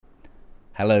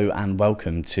Hello and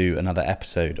welcome to another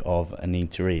episode of A Need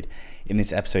to Read. In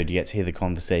this episode, you get to hear the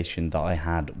conversation that I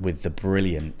had with the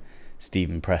brilliant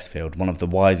Stephen Pressfield, one of the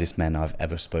wisest men I've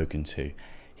ever spoken to.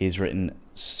 He has written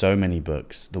so many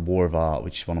books. The War of Art,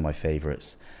 which is one of my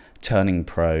favourites. Turning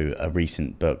Pro, a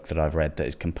recent book that I've read that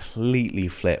has completely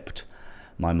flipped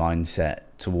my mindset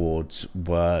towards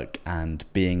work and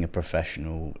being a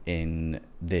professional in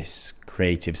this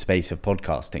creative space of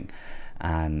podcasting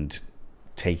and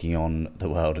taking on the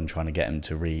world and trying to get him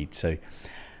to read. So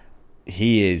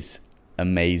he is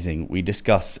amazing. We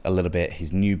discuss a little bit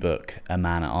his new book, A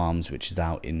Man at Arms, which is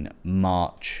out in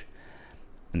March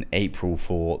and April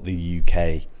for the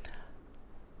UK.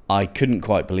 I couldn't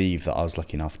quite believe that I was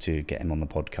lucky enough to get him on the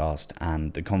podcast,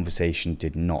 and the conversation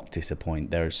did not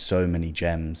disappoint. There are so many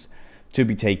gems to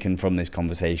be taken from this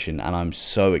conversation, and I'm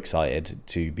so excited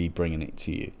to be bringing it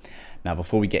to you. Now,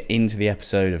 before we get into the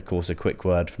episode, of course, a quick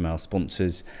word from our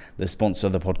sponsors. The sponsor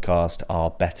of the podcast are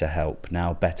BetterHelp.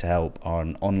 Now, BetterHelp are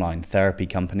an online therapy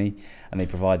company, and they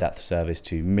provide that service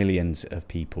to millions of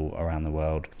people around the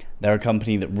world. They're a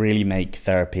company that really make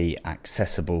therapy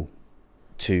accessible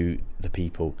to the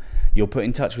people. You're put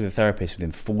in touch with a therapist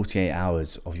within 48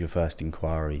 hours of your first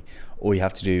inquiry. All you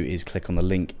have to do is click on the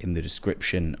link in the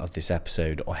description of this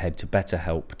episode or head to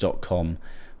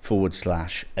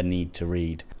betterhelp.com/a need to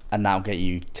read, and that'll get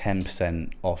you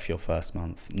 10% off your first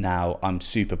month. Now, I'm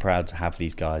super proud to have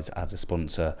these guys as a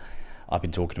sponsor. I've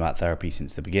been talking about therapy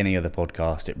since the beginning of the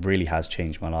podcast. It really has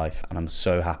changed my life, and I'm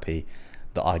so happy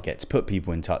that I get to put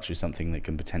people in touch with something that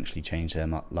can potentially change their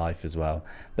life as well.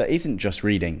 That isn't just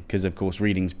reading, because of course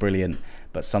reading's brilliant,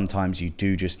 but sometimes you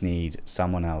do just need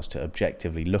someone else to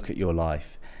objectively look at your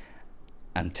life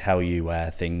and tell you where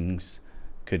things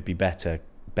could be better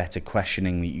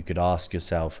questioning that you could ask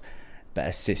yourself,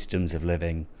 better systems of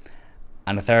living.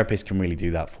 And a therapist can really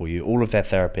do that for you. All of their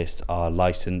therapists are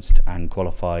licensed and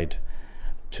qualified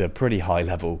to a pretty high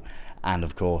level. And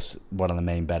of course, one of the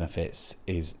main benefits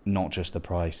is not just the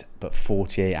price, but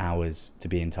 48 hours to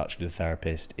be in touch with a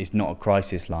therapist. It's not a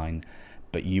crisis line,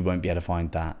 but you won't be able to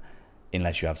find that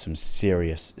unless you have some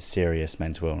serious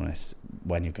mental illness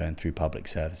when you're going through public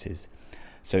services.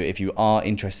 So if you are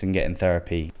interested in getting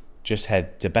therapy, just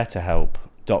head to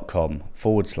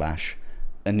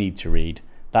betterhelp.com/a need to read.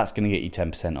 That's going to get you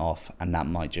 10% off, and that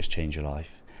might just change your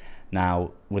life.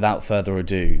 Now, without further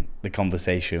ado, the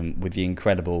conversation with the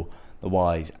incredible, the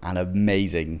wise and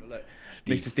amazing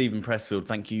Mr. Stephen Pressfield.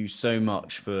 Thank you so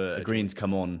much for agreeing to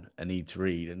come on A Need to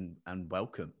Read, and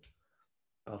welcome.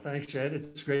 Well, thanks, Ed.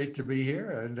 It's great to be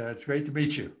here, and it's great to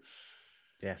meet you.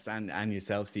 Yes, and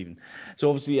yourself, Stephen. So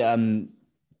obviously,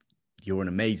 you're an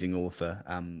amazing author.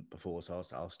 Before, so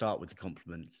I'll start with the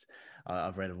compliments.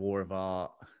 I've read A War of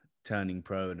Art, Turning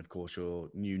Pro, and of course your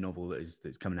new novel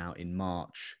that's coming out in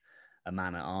March, A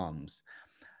Man at Arms.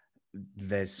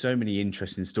 There's so many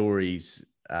interesting stories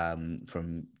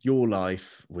from your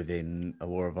life within A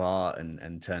War of Art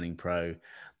and Turning Pro.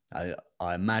 I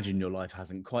imagine your life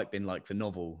hasn't quite been like the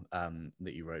novel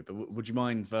that you wrote, but would you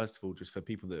mind, first of all, just for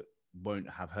people that won't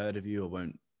have heard of you or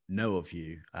won't know of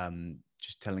you,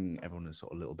 just telling everyone a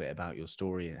sort of little bit about your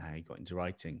story and how you got into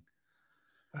writing?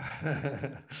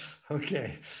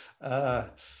 Okay. I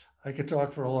could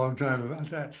talk for a long time about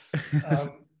that.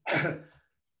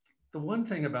 The one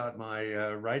thing about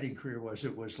my writing career was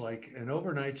it was like an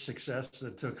overnight success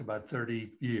that took about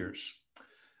 30 years.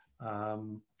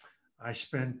 I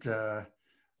spent, I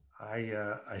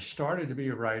started to be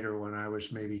a writer when I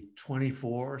was maybe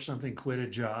 24 or something, quit a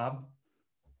job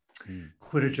in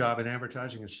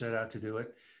advertising and set out to do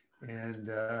it. And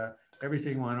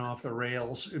everything went off the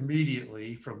rails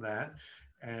immediately from that.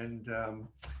 And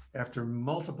after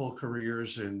multiple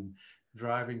careers in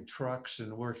driving trucks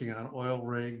and working on oil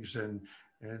rigs and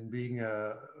being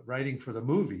writing for the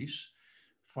movies,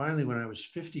 finally, when I was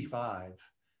 55,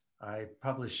 I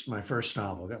published my first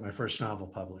novel, got my first novel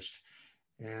published.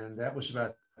 And that was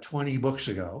about 20 books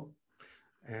ago.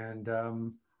 And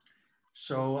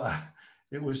so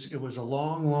it was a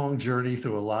long journey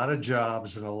through a lot of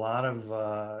jobs and a lot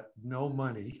of no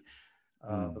money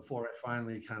before I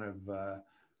finally kind of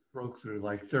broke through,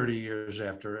 like 30 years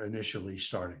after initially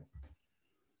starting.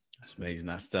 That's amazing.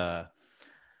 That's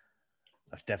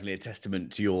definitely a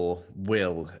testament to your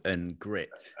will and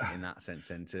grit in that sense,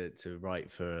 and to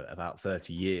write for about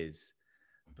 30 years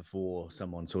before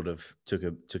someone sort of took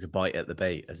a bite at the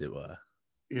bait, as it were.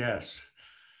 Yes.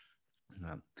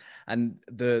 And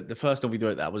the first novel you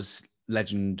wrote, that was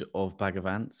Legend of Bag of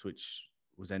Ants, which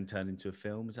was then turned into a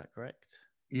film. Is that correct?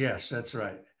 Yes, that's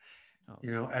right. Oh. You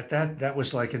know, at that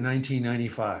was like in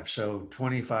 1995, so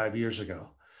 25 years ago.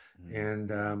 Mm.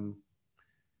 And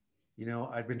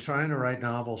I'd been trying to write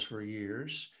novels for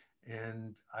years,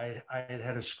 and I had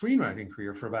had a screenwriting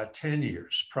career for about 10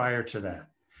 years prior to that.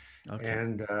 Okay.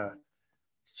 And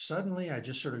suddenly I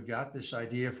just sort of got this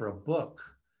idea for a book.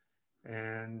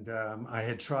 And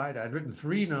I'd written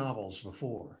 3 novels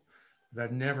before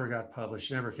that never got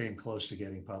published, never came close to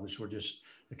getting published. Were just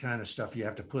the kind of stuff you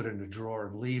have to put in a drawer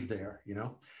and leave there.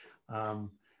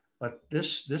 Um, but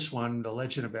this one, The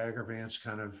Legend of Bagger Vance,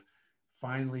 kind of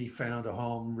finally found a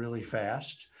home really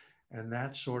fast, and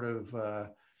that sort of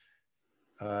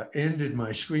ended my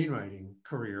screenwriting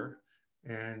career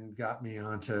and got me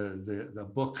onto the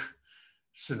book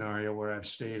scenario where I've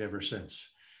stayed ever since.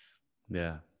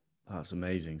 Yeah, that's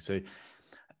amazing. So,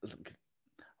 look,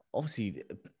 obviously,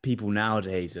 people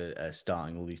nowadays are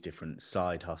starting all these different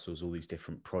side hustles, all these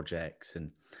different projects.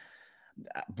 And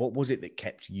what was it that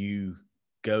kept you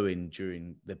going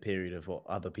during the period of what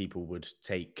other people would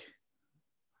take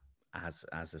as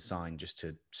a sign just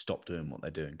to stop doing what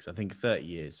they're doing? Because I think 30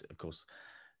 years, of course,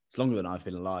 it's longer than I've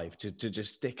been alive to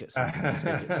just stick at something and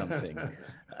stick at something.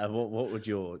 What would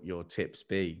your tips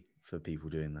be for people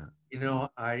doing that?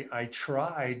 I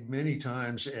tried many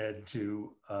times, Ed,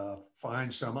 to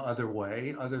find some other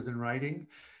way other than writing.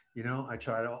 I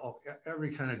tried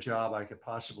every kind of job I could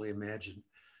possibly imagine,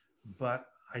 but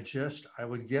I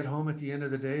would get home at the end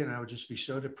of the day and I would just be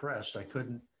so depressed I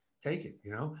couldn't take it.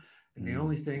 And the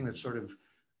only thing that sort of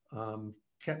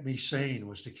kept me sane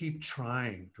was to keep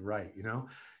trying to write.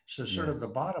 So sort Yeah. of the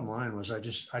bottom line was I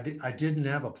didn't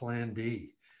have a plan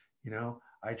B.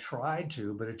 I tried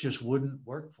to, but it just wouldn't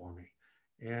work for me.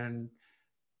 And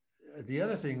the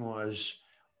other thing was,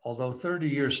 although 30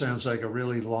 years sounds like a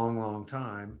really long, long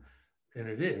time, and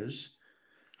it is,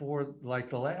 for like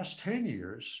the last 10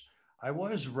 years, I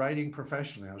was writing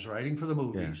professionally. I was writing for the Yeah.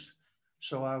 movies.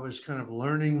 So I was kind of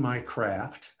learning my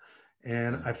craft.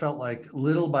 And Yeah. I felt like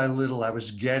little by little I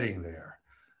was getting there.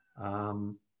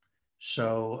 Um,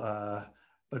 so,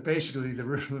 but basically, the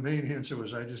main answer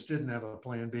was I just didn't have a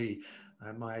plan B.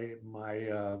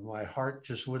 My heart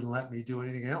just wouldn't let me do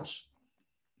anything else.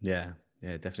 Yeah,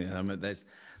 yeah, definitely. I mean, there's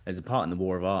a part in the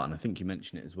War of Art, and I think you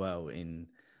mentioned it as well in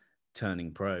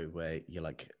Turning Pro, where you're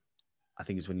like, I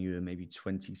think it's when you were maybe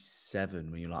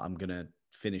 27, when you're like, I'm gonna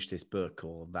finish this book,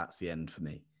 or that's the end for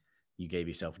me. You gave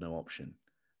yourself no option,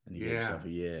 and you gave yourself Yeah,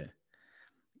 a year.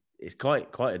 It's quite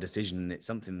a decision, and it's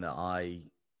something that I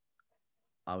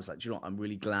was like, do you know what? I'm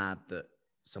really glad that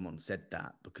someone said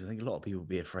that, because I think a lot of people would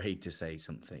be afraid to say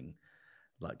something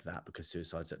like that, because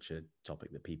suicide's such a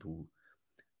topic that people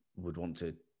would want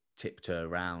to tiptoe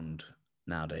around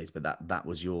nowadays. But that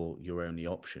was your only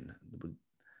option. It was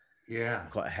yeah.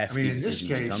 quite a I mean, hefty in this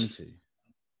decision to come case, to.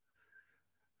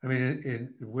 I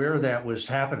mean, where that was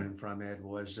happening from, Ed,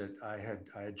 was that I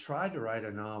had tried to write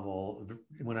a novel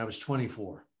when I was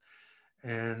 24,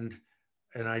 and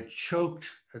I choked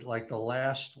at like the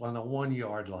last on the 1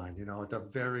 yard line, at the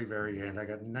very, very end. I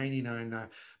got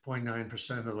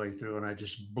 99.9% of the way through, and I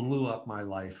just blew up my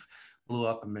life, blew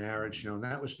up a marriage, and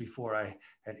that was before I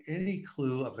had any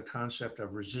clue of the concept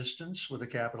of resistance with a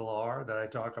capital R that I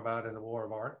talk about in the War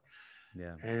of Art.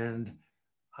 Yeah. And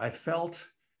I felt,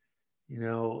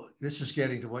 this is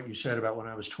getting to what you said about when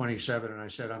I was 27 and I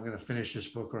said, I'm going to finish this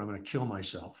book or I'm going to kill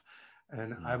myself.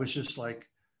 And I Mm. was just like,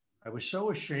 I was so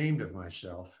ashamed of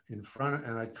myself and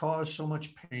I'd caused so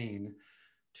much pain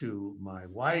to my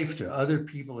wife, to other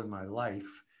people in my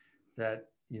life that,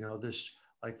 this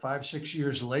like 5, 6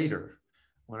 years later,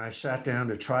 when I sat down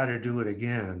to try to do it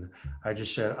again, I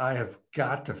just said, I have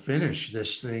got to finish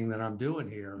this thing that I'm doing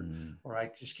here, Mm. or I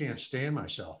just can't stand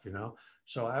myself.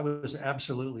 So I was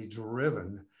absolutely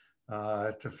driven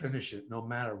to finish it, no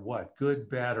matter what, good,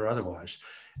 bad, or otherwise.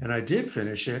 And I did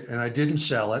finish it, and I didn't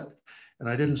sell it, and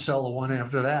I didn't sell the one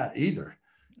after that either.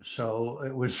 So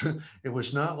it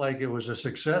was not like it was a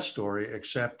success story,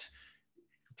 except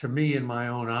to me in my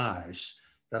own eyes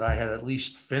that I had at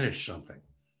least finished something.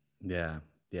 Yeah,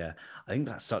 yeah. I think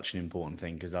that's such an important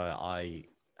thing, because I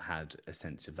had a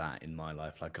sense of that in my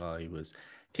life. Like, I was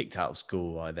kicked out of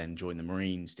school. I then joined the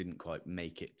Marines, didn't quite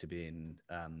make it to being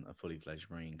a fully fledged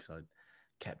Marine, because I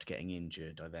kept getting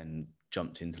injured. I then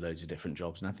jumped into loads of different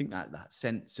jobs. And I think that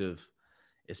sense of,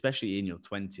 especially in your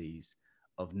 20s,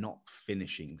 of not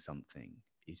finishing something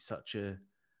is such a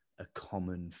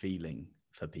common feeling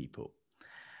for people.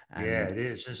 Yeah, And it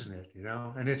is, isn't it?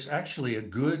 And it's actually a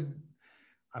good,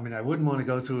 I mean, I wouldn't want to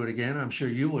go through it again. I'm sure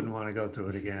you wouldn't want to go through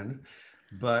it again,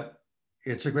 but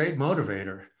it's a great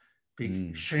motivator.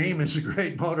 mm, Shame is a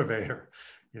great motivator.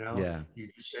 yeah, You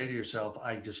just say to yourself,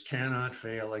 I just cannot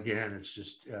fail again. It's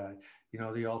just,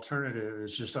 the alternative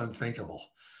is just unthinkable.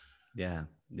 yeah.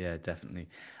 Yeah, definitely.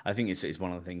 I think it's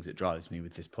one of the things that drives me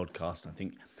with this podcast. I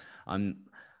think I'm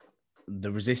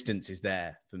the resistance is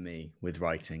there for me with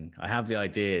writing. I have the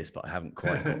ideas, but I haven't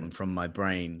quite got them from my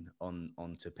brain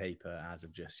onto paper as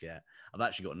of just yet. I've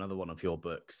actually got another one of your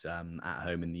books at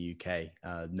home in the UK.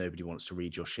 Nobody wants to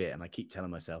read your shit, and I keep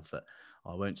telling myself that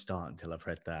I won't start until I've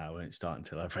read that. I won't start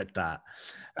until I've read that.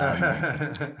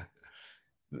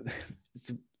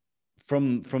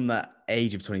 From that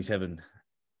age of 27,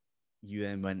 you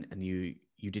then went and you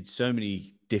did so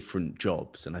many different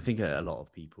jobs. And I think a lot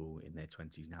of people in their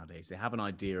 20s nowadays, they have an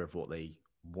idea of what they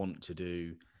want to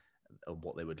do or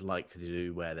what they would like to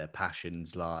do, where their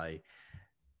passions lie.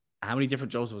 How many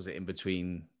different jobs was it in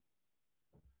between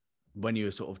when you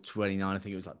were sort of 29? I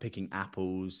think it was like picking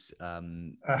apples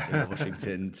in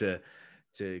Washington to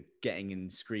getting in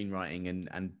screenwriting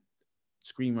and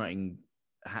screenwriting.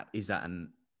 Is that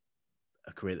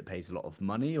a career that pays a lot of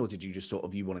money, or did you just sort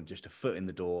of, you wanted just a foot in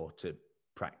the door to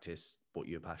practice what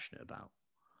you're passionate about?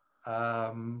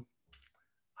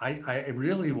 I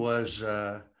really was,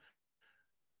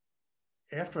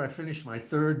 after I finished my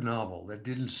third novel that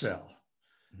didn't sell,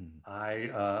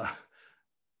 I,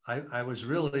 I was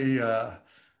really, I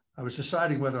was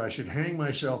deciding whether I should hang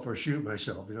myself or shoot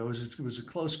myself. You know, it was a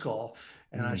close call.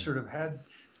 And I sort of had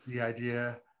the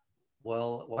idea,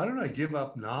 well, why don't I give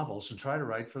up novels and try to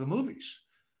write for the movies?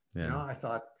 You know, Yeah. I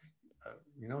thought,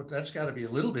 you know, that's got to be a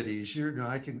little bit easier. You know,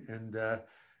 I can,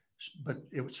 but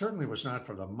it certainly was not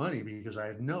for the money because I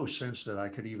had no sense that I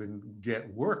could even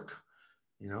get work.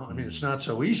 You know, I mean, it's not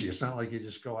so easy. It's not like you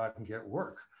just go out and get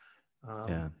work.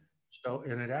 Yeah. So,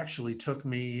 and it actually took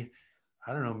me,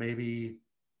 I don't know, maybe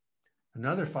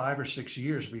another 5 or 6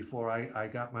 years before I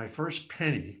got my first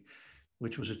penny,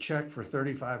 which was a check for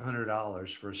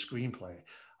 $3,500 for a screenplay.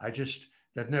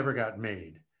 That never got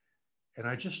made. And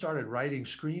I just started writing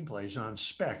screenplays on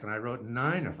spec, and I wrote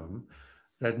 9 of them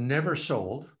that never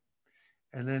sold.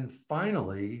 And then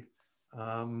finally,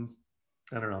 I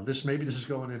don't know, maybe this is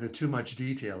going into too much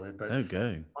detail, but Oh,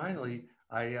 go. finally,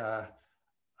 I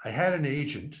had an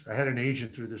agent. I had an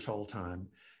agent through this whole time.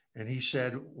 And he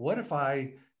said, what if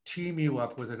I team you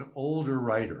up with an older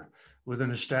writer, with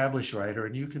an established writer,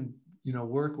 and you can, you know,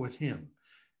 work with him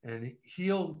and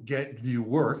he'll get you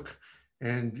work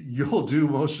and you'll do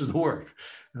most of the work.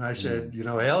 And I said, you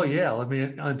know, hell yeah, let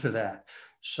me onto that.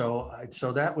 So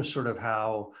that was sort of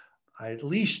how I at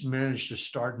least managed to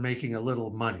start making a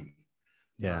little money.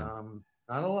 Yeah.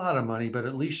 Not a lot of money, but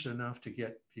at least enough to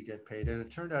get paid. And it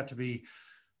turned out to be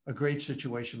a great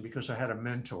situation because I had a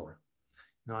mentor.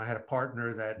 You know, I had a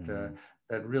partner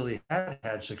that really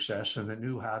had success and that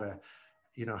knew how to,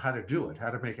 you know, how to do it,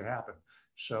 how to make it happen.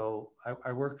 So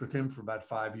I worked with him for about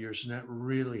 5 years, and that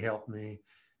really helped me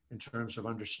in terms of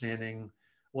understanding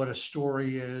what a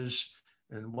story is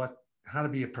and how to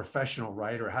be a professional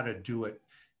writer, how to do it,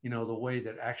 you know, the way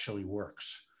that actually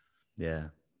works. Yeah.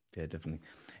 Yeah, definitely.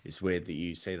 It's weird that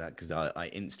you say that because I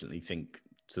instantly think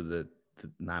to the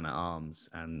man at arms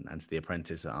and to the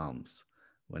apprentice at arms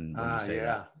when you say that.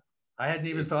 Yeah. I hadn't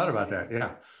even It's thought about that.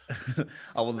 Yeah.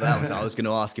 oh, well, I was going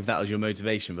to ask if that was your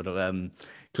motivation, but Oh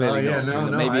clearly yeah, not. no,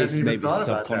 no, I Maybe hadn't even it's a thought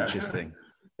about subconscious that. thing.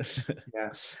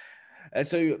 Yeah.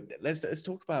 So let's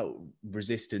talk about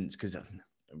resistance, because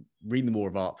reading the War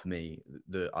of Art for me,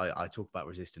 I talk about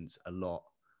resistance a lot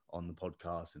on the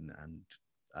podcast, and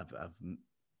I've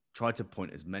tried to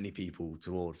point as many people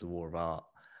towards the War of Art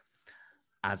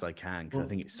as I can, because I Well,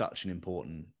 think it's such an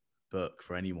important book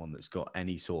for anyone that's got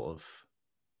any sort of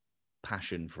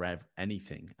passion for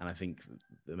anything. And I think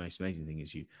the most amazing thing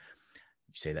is you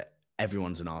say that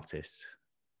everyone's an artist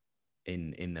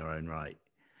in their own right.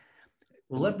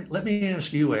 well, let me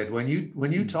ask you, Ed, when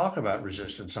you talk about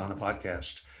resistance on a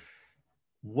podcast,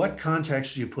 what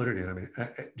context do you put it in? I mean,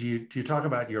 do you talk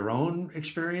about your own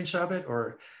experience of it,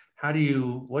 or what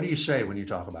do you say when you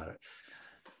talk about it?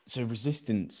 So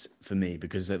resistance for me,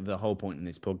 because the whole point in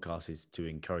this podcast is to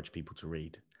encourage people to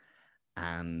read.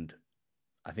 And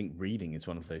I think reading is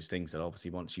one of those things that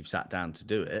obviously once you've sat down to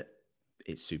do it,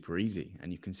 it's super easy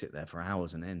and you can sit there for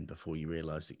hours on end before you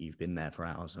realize that you've been there for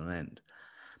hours on end.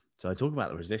 So I talk about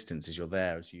the resistance as you're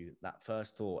there, that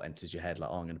first thought enters your head, like,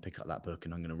 oh, I'm going to pick up that book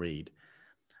and I'm going to read.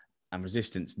 And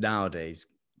resistance nowadays,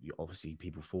 obviously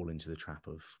people fall into the trap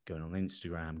of going on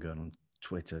Instagram, going on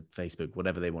Twitter, Facebook,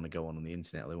 whatever they want to go on the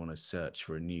internet. They want to search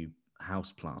for a new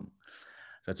house plant.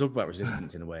 So I talk about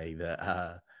resistance in a way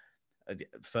that,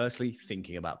 firstly,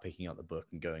 thinking about picking up the book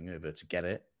and going over to get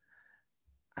it,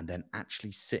 and then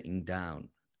actually sitting down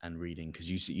and reading, because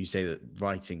you say that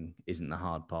writing isn't the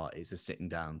hard part; it's the sitting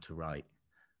down to write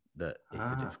that is the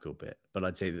Ah, difficult bit. But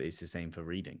I'd say that it's the same for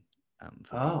reading. for me.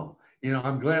 Oh,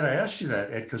 I'm glad I asked you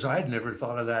that, Ed, because I had never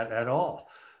thought of that at all.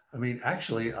 I mean,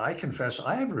 actually, I confess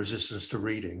I have resistance to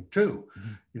reading too.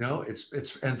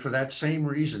 Mhm. And for that same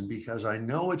reason, because I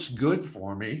know it's good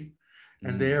for me,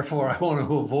 and Mm. therefore I want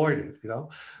to avoid it.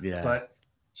 Yeah. But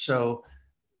so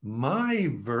my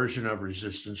version of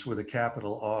resistance with a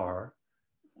capital R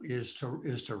is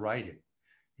to writing,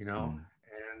 you know, Mm.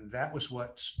 and that was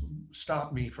what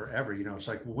stopped me forever. It's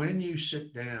like when you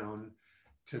sit down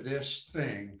to this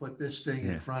thing, put this thing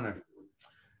in Yeah. front of you,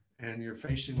 and you're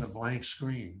facing the blank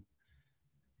screen,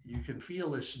 you can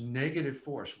feel this negative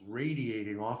force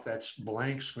radiating off that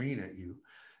blank screen at you,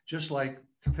 just like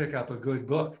to pick up a good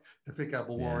book, to pick up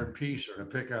a War Yeah. and Peace, or to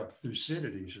pick up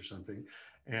Thucydides or something.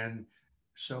 And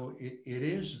so it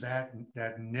is that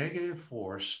negative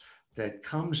force that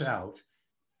comes out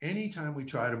anytime we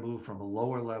try to move from a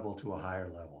lower level to a higher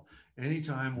level,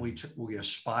 anytime we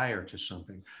aspire to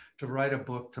something, to write a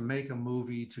book, to make a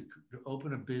movie, to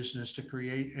open a business, to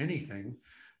create anything,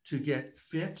 to get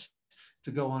fit,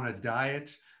 to go on a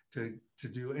diet, to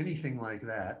do anything like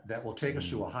that will take us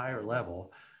to Mm. a higher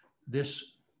level,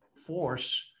 this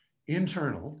force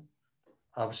internal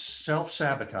of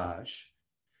self-sabotage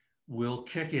will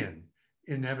kick in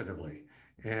inevitably.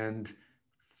 And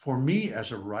for me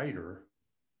as a writer,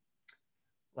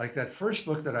 like that first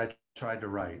book that I tried to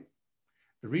write,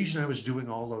 the reason I was doing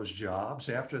all those jobs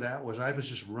after that was I was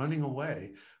just running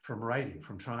away from writing,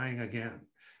 from trying again.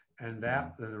 And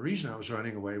Mm. the reason I was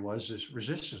running away was this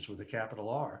resistance with a capital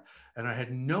R. And I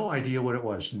had no idea what it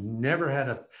was, never had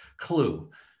a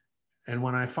clue. And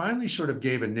when I finally sort of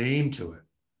gave a name to it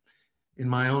in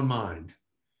my own mind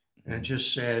and Mm.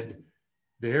 just said,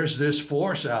 there's this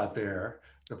force out there.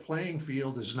 The playing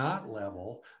field is not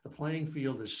level. The playing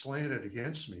field is slanted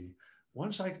against me.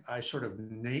 Once I sort of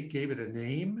gave it a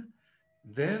name,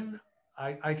 then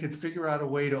I could figure out a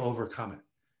way to overcome it.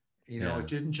 Yeah. It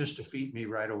didn't just defeat me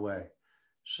right away.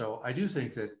 So I do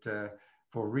think that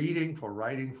for reading, for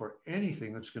writing, for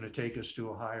anything that's going to take us to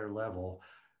a higher level,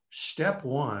 step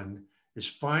one is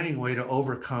finding a way to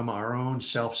overcome our own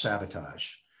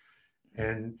self-sabotage.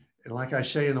 And like I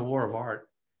say in the War of Art,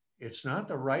 it's not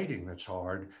the writing that's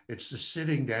hard, it's the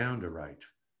sitting down to write.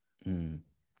 Mm.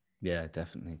 Yeah,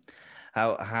 definitely.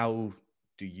 How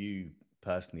do you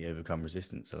personally overcome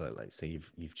resistance? So, like, say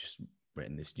you've just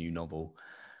written this new novel.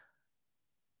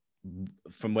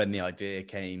 From when the idea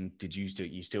came, did you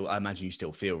still? I imagine you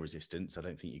still feel resistance. I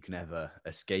don't think you can ever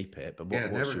escape it. But Yeah,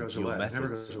 it what's never your goes your away. It never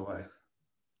methods? goes away.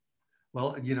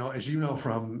 Well, as you know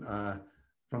from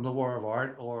the War of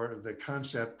Art, or the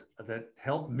concept that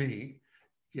helped me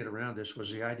get around this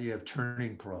was the idea of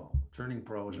turning pro. Turning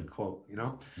pro is a Mm. quote.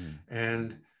 Mm.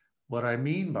 And what I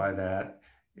mean by that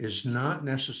is not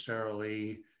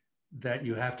necessarily that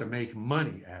you have to make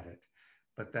money at it,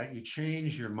 but that you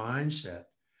change your mindset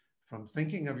from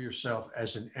thinking of yourself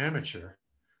as an amateur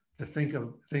to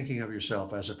thinking of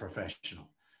yourself as a professional.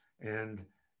 And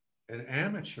an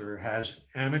amateur has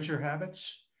amateur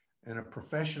habits, and a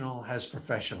professional has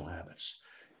professional habits.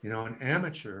 An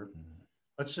amateur, Mm.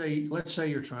 let's say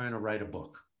you're trying to write a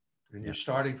book and you're Yeah.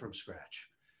 starting from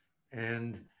scratch.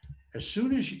 And as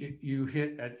soon as you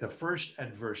hit at the first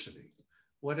adversity,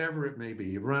 whatever it may be,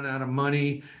 you run out of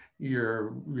money,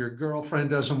 your girlfriend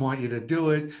doesn't want you to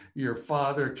do it, your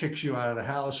father kicks you out of the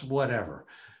house, whatever.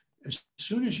 As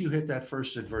soon as you hit that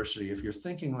first adversity, if you're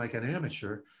thinking like an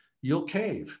amateur, you'll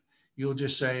cave. You'll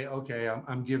just say, okay,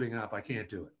 I'm giving up. I can't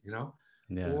do it.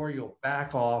 Yeah. Or you'll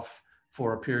back off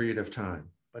for a period of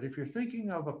time. But if you're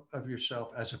thinking of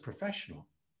yourself as a professional,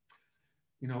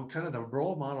 kind of the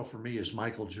role model for me is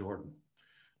Michael Jordan,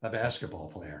 a basketball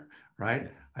player, right?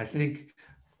 Yeah. I think,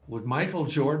 would Michael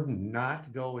Jordan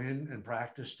not go in and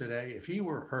practice today? If he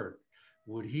were hurt,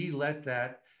 would he let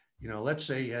that, let's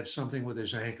say he had something with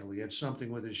his ankle, he had something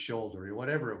with his shoulder, or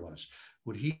whatever it was,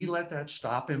 would he let that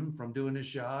stop him from doing his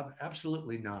job?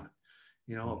 Absolutely not.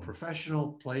 A Mm.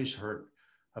 professional plays hurt.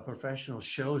 A professional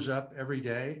shows up every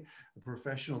day. A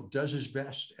professional does his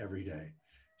best every day.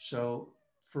 So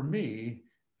for me,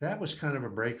 that was kind of a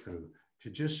breakthrough, to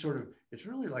just sort of, it's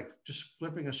really like just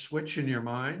flipping a switch in your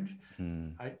mind.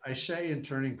 Mm. I say in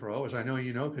Turning Pro, as I know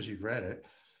you know because you've read it,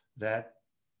 that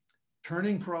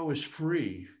Turning Pro is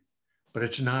free, but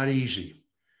it's not easy.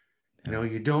 Yeah.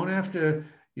 You don't have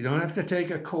to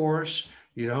take a course.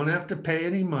 You don't have to pay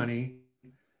any money,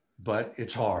 but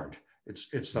it's hard. It's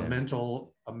the Yeah.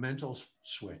 mental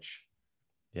switch.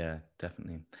 Yeah.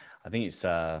 Definitely. I think it's.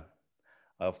 I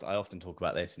often talk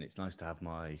about this, and it's nice to have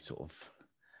my sort of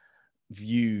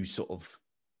view sort of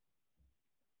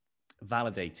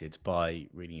validated by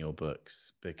reading your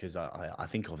books, because I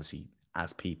think obviously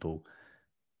as people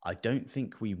I don't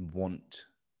think we want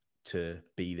to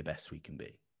be the best we can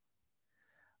be.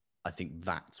 I think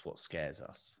that's what scares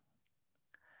us.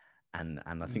 And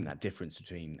I think that difference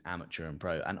between amateur and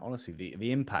pro, and honestly,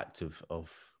 the impact of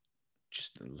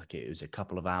just like it was a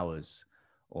couple of hours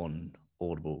on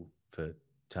Audible for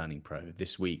turning pro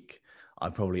this week, I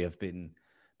probably have been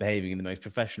behaving in the most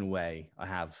professional way I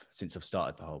have since I've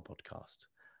started the whole podcast.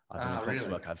 I've done a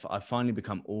constant Really? work. I've finally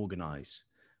become organized,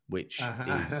 which is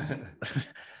Uh-huh.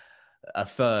 a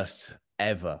first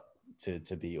ever to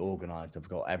be organized. I've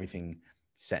got everything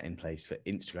set in place for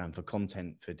Instagram, for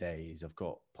content for days. I've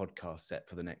got podcasts set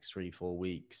for the next 3-4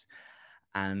 weeks.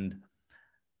 And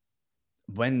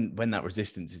when that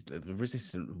resistance is, the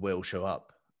resistance will show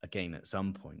up again at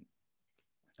some point.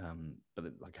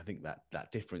 But like, I think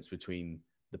that difference between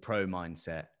the pro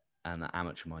mindset and the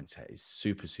amateur mindset is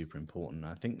super, super important.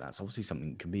 I think that's obviously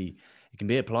something that can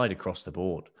be applied across the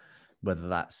board, whether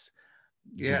that's,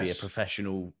 you can be a Yes.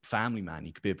 professional family man,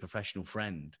 you could be a professional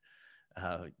friend,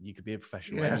 you could be a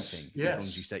professional Yes. anything, as long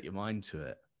as you Yes. set your mind to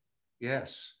it.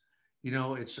 Yes.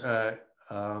 It's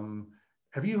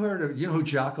have you heard of, who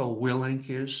Jocko Willink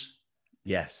is?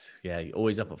 Yes, yeah,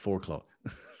 always up at 4 o'clock.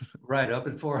 Right, up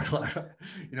at 4 o'clock.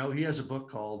 He has a book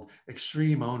called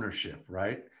Extreme Ownership,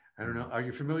 right? I don't know. Are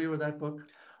you familiar with that book?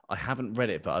 I haven't read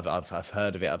it, but I've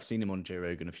heard of it. I've seen him on Joe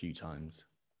Rogan a few times.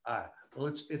 Well,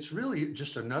 it's really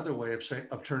just another way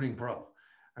of turning pro.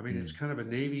 I mean, it's kind of a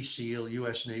Navy SEAL,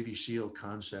 U.S. Navy SEAL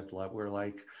concept, where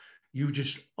like you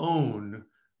just own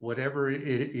whatever it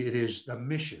is, the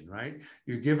mission, right?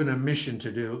 You're given a mission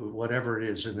to do whatever it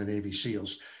is in the Navy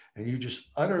SEALs, and you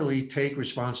just utterly take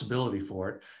responsibility for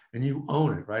it, and you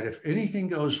own it, right? If anything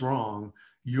goes wrong,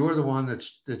 you're the one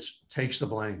that's takes the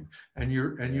blame, and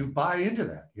you buy into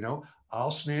that.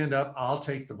 I'll stand up, I'll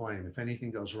take the blame if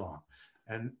anything goes wrong.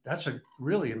 And that's a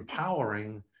really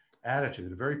empowering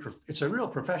attitude. It's a real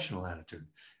professional attitude.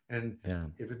 And Yeah.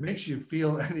 if it makes you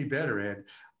feel any better, Ed,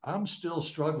 I'm still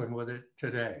struggling with it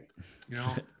today.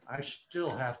 I still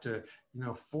have to,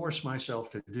 force myself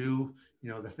to do,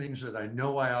 the things that I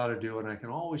know I ought to do. And I can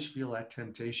always feel that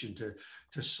temptation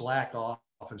to slack off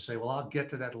and say, well, I'll get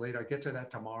to that later. I'll get to that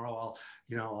tomorrow.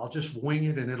 I'll just wing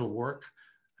it and it'll work.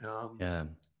 Yeah.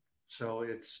 So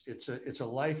it's a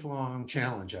lifelong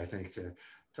challenge, I think, to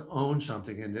own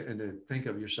something and to think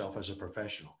of yourself as a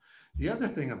professional. The other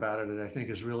thing about it that I think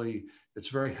it's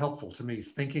very helpful to me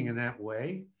thinking in that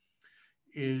way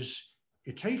is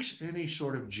it takes any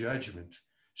sort of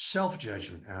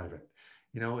self-judgment out of it.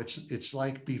 It's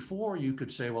like before you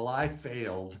could say, well, I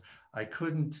failed. I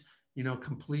couldn't,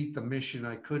 complete the mission.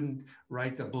 I couldn't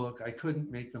write the book. I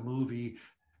couldn't make the movie.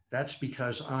 That's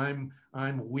because I'm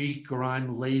weak, or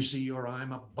I'm lazy, or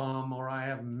I'm a bum, or I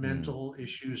have mental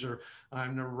issues, or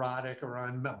I'm neurotic, or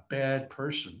I'm a bad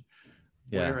person.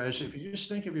 Yeah. Whereas if you just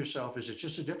think of yourself as it's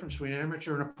just a difference between an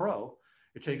amateur and a pro,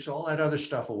 it takes all that other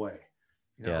stuff away.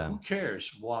 Yeah. Who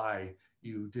cares why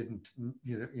you didn't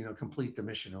complete the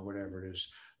mission or whatever it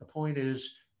is? The point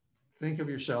is, think of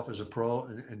yourself as a pro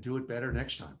and do it better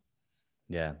next time.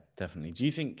 Yeah, definitely. Do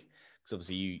you think, because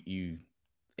obviously you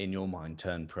in your mind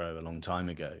turned pro a long time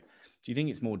ago, do you think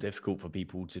it's more difficult for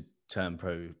people to turn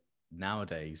pro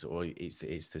nowadays, or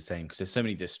it's the same? Because there's so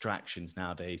many distractions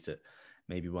nowadays that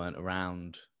maybe weren't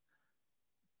around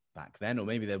back then, or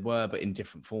maybe there were, but in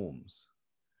different forms.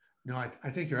 No, I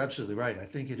think you're absolutely right. I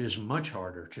think it is much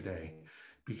harder today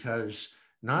because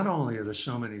not only are there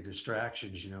so many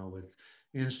distractions, with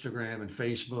Instagram and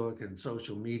Facebook and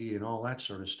social media and all that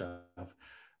sort of stuff,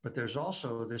 but there's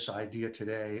also this idea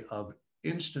today of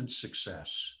instant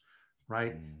success,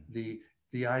 right? The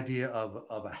idea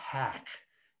of a hack.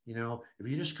 If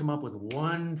you just come up with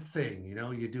one thing,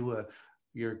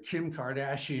 you're Kim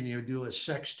Kardashian, you do a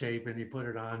sex tape and you put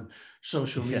it on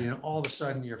social media, Yeah. and all of a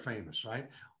sudden you're famous, right?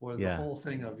 Or the Yeah. whole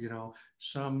thing of,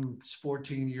 some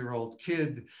 14-year-old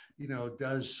kid,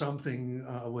 does something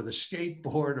with a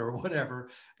skateboard or whatever,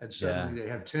 and suddenly Yeah. they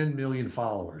have 10 million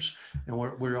followers. And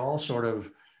we're all sort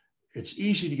of, it's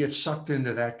easy to get sucked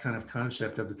into that kind of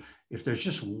concept of, if there's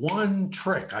just one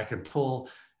trick I could pull,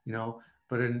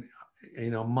 but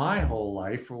my whole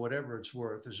life, for whatever it's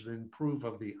worth, has been proof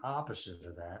of the opposite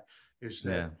of that, is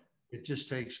Yeah. that it just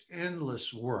takes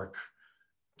endless work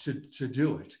to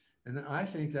do it. And I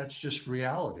think that's just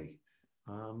reality.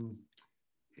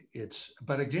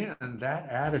 But again, that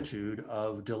attitude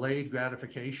of delayed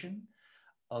gratification,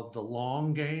 of the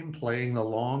long game, playing the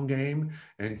long game,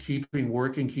 and keeping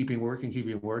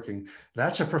working,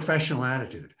 that's a professional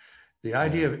attitude. The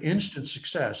idea Yeah. of instant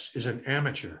success is an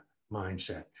amateur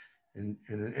mindset. And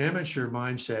an amateur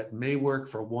mindset may work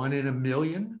for 1 in a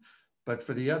million, But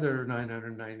for the other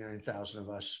 999,000 of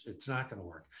us, it's not going to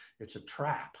work. It's a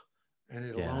trap, and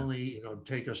it'll Yeah. only,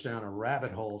 take us down a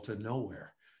rabbit hole to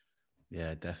nowhere.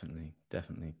 Yeah, definitely,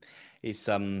 definitely. It's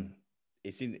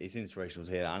it's inspirational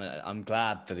to hear, and I'm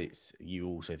glad that you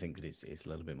also think that it's a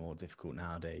little bit more difficult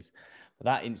nowadays. But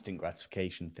that instant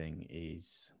gratification thing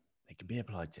it can be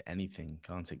applied to anything,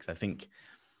 can't it? Because I think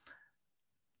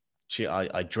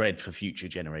I dread for future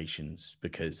generations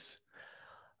because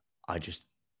I just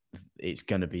it's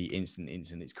going to be instant.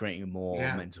 It's creating more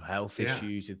Yeah, mental health yeah,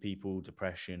 issues with people,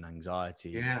 depression, anxiety,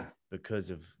 yeah. because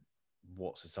of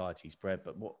what society spread.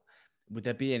 But what would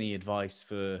there be any advice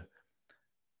for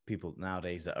people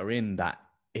nowadays that are in that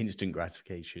instant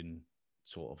gratification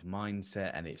sort of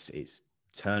mindset, and it's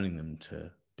turning them to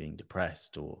being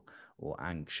depressed or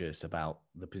anxious about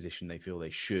the position they feel they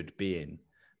should be in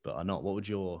but are not? What would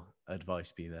your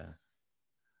advice be there?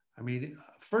 I mean,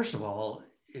 first of all,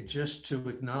 it just to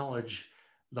acknowledge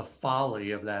the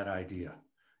folly of that idea,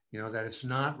 that it's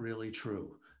not really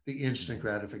true, the instant Mm.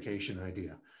 gratification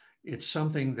idea. It's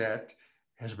something that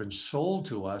has been sold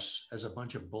to us as a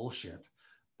bunch of bullshit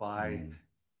by Mm.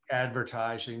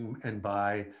 advertising and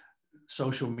by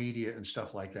social media and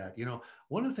stuff like that.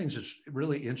 One of the things that's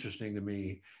really interesting to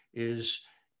me is,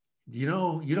 you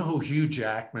know who Hugh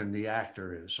Jackman, the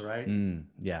actor, is, right? Mm.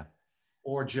 Yeah.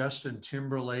 Or Justin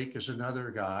Timberlake is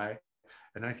another guy.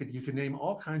 And you can name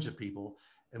all kinds of people.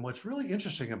 And what's really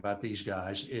interesting about these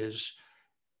guys is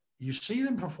you see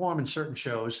them perform in certain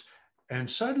shows,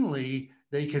 and suddenly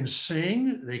they can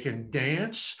sing, they can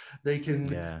dance,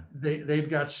 Yeah. they've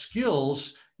got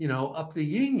skills, up the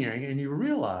yin yang, and you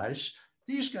realize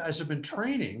these guys have been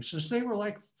training since they were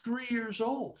like 3 years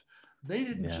old. They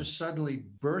didn't Yeah. just suddenly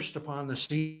burst upon the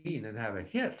scene and have a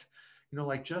hit.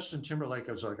 Like Justin Timberlake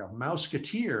was like a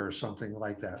Mouseketeer or something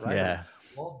like that, right? Like Yeah.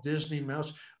 Walt Disney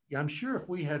Mouse. Yeah, I'm sure if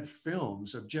we had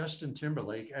films of Justin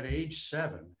Timberlake at age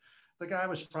 7, the guy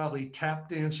was probably tap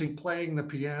dancing, playing the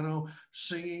piano,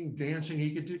 singing, dancing.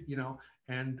 He could do,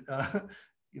 and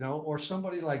or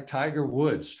somebody like Tiger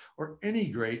Woods or any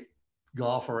great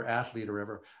golfer, athlete, or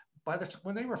ever.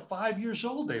 When they were 5 years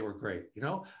old, they were great.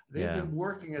 They've Yeah. been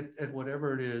working at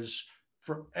whatever it is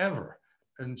forever,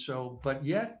 and so, but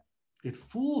yet it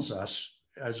fools us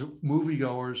as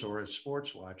moviegoers or as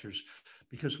sports watchers,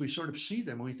 because we sort of see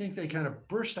them and we think they kind of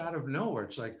burst out of nowhere.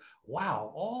 It's like,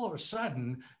 wow, all of a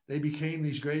sudden they became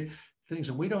these great things,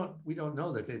 and we don't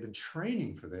know that they've been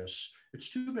training for this. It's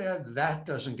too bad that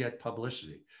doesn't get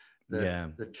publicity. The Yeah.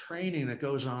 the training that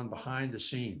goes on behind the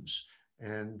scenes,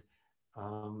 and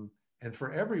um, and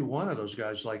for every one of those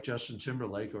guys like Justin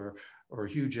Timberlake or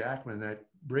Hugh Jackman that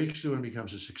breaks through and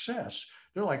becomes a success,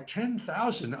 there are like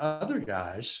 10,000 other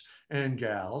guys and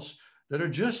gals that are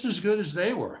just as good as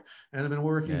they were and have been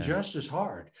working Yeah. just as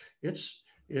hard. It's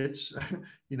it's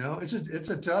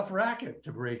a tough racket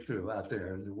to break through out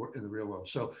there in the real world.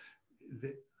 So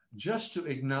the, just to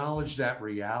acknowledge that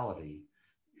reality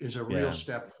is a real Yeah.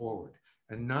 step forward,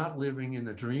 and not living in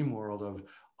the dream world of,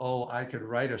 oh, I could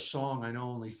write a song. I know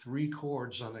only 3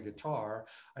 chords on the guitar.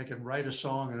 I can write a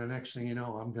song, and the next thing you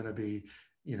know, I'm going to be,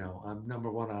 I'm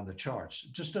 #1 on the charts.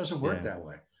 It just doesn't work Yeah. that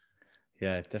way.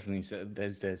 Yeah, definitely. So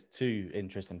there's two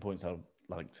interesting points I'd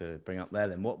like to bring up there.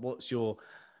 Then, what's your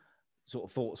sort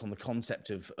of thoughts on the concept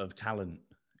of talent?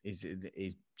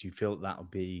 Do you feel that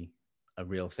would be a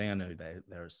real thing? I know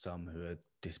there are some who are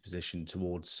dispositioned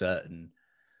towards certain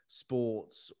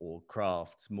sports or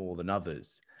crafts more than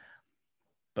others,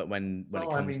 but when it Well,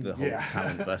 I comes to mean, the whole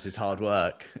talent yeah. versus hard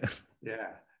work,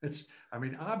 Yeah, I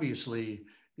mean, obviously,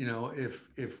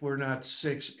 if we're not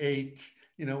 6'8",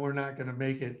 we're not going to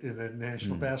make it in the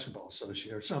National mm, Basketball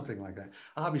Association or something like that.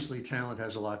 Obviously, talent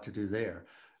has a lot to do there.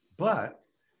 But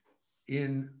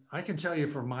I can tell you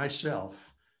for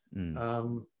myself, mm,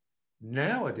 um,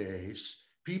 nowadays,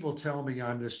 people tell me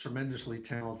I'm this tremendously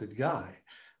talented guy.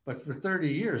 But for 30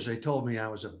 years, they told me I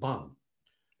was a bum,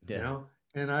 you yeah, know,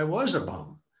 and I was a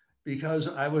bum because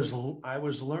I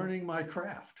was learning my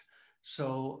craft.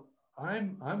 So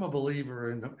I'm a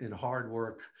believer in hard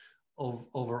work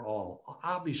overall.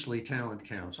 Obviously, talent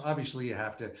counts. Obviously, you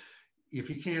have to. If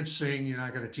you can't sing, you're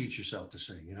not going to teach yourself to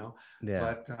sing,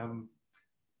 yeah,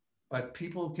 But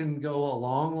people can go a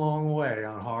long, long way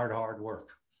on hard work.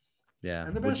 yeah.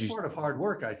 And the Would best you? part of hard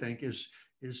work, I think, is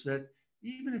that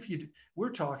even if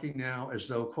we're talking now as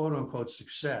though quote unquote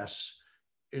success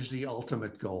is the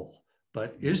ultimate goal,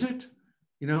 but is Mm, it?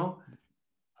 You know,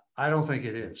 I don't think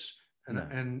it is. And no.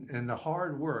 and the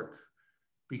hard work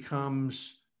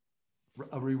becomes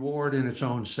a reward in its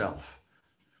own self.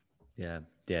 Yeah,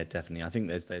 yeah, definitely. I think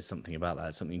there's something about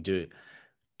that. Something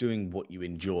doing what you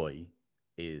enjoy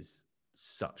is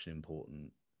such an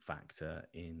important factor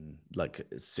in like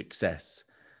success.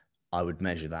 I would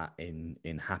measure that in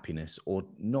happiness, or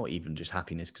not even just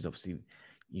happiness, because obviously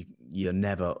you're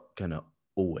never gonna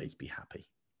always be happy.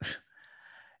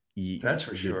 That's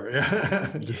for sure.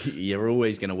 Yeah. You're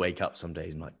always gonna wake up some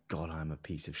days and like, God, I'm a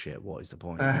piece of shit. What is the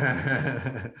point?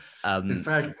 In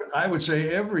fact, I would say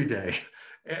every day,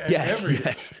 Yes, every day.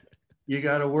 yes. You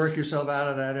got to work yourself out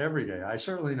of that every day. I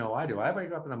certainly know I do. I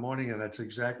wake up in the morning and that's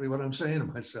exactly what I'm saying to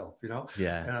myself,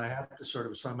 Yeah. and I have to sort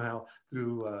of somehow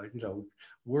through,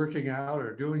 working out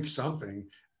or doing something,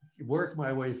 work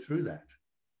my way through that.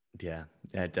 Yeah,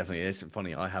 definitely. It's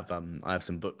funny. I have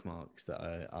some bookmarks that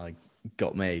I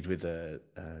got made with a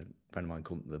friend of mine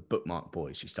called the Bookmark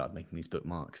Boys. She started making these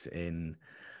bookmarks in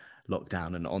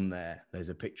lockdown, and on there's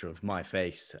a picture of my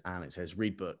face, and it says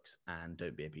 "Read books and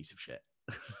don't be a piece of shit."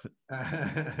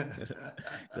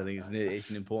 I think it's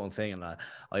an important thing, and I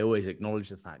always acknowledge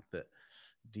the fact that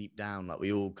deep down, like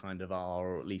we all kind of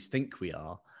are, or at least think we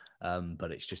are,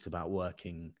 but it's just about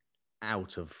working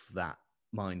out of that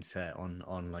mindset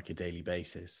on like a daily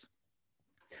basis.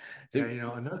 So,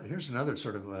 Yeah, here's another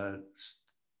sort of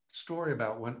story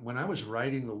about when I was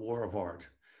writing The War of Art.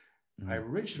 I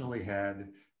originally had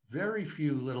very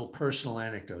few little personal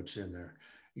anecdotes in there,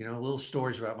 little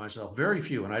stories about myself, very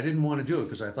few. And I didn't want to do it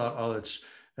because I thought, oh,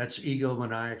 that's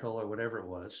egomaniacal or whatever it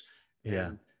was. yeah.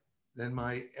 And then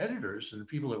my editors and the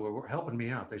people that were helping me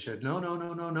out, they said, no, no,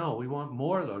 no, no, no, we want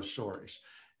more of those stories.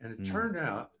 And it turned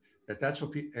out that that's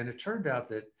what people, and it turned out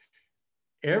that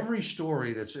every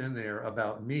story that's in there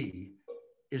about me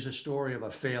is a story of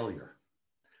a failure.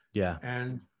 Yeah.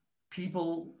 And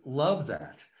people love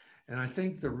that. And I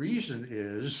think the reason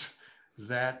is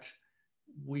that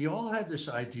we all have this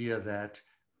idea that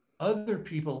other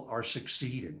people are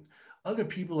succeeding. Other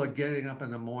people are getting up in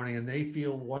the morning and they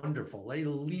feel wonderful. They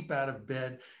leap out of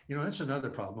bed. That's another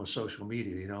problem with social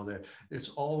media. That it's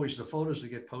always the photos that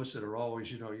get posted are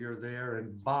always, you're there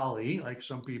in Bali, like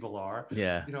some people are,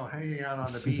 Yeah. hanging out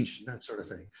on the beach and that sort of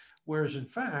thing. Whereas in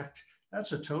fact,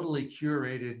 that's a totally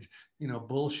curated,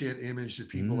 bullshit image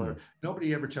that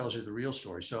nobody ever tells you the real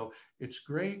story. So it's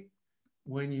great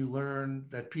when you learn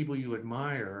that people you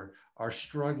admire are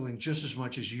struggling just as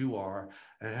much as you are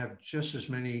and have just as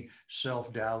many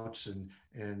self-doubts and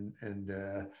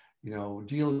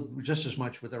deal just as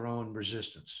much with their own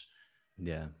resistance.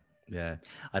 Yeah. Yeah.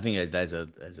 I think there's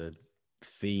a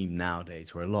theme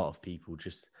nowadays where a lot of people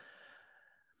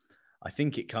I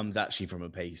think it comes actually from a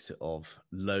place of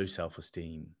low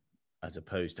self-esteem as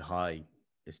opposed to high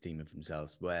esteem of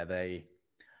themselves, where they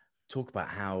talk about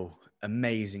how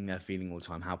amazing they're feeling all the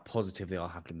time, how positive they are,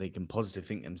 how they can positive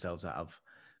think themselves out of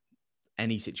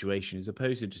any situation, as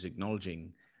opposed to just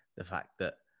acknowledging the fact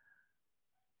that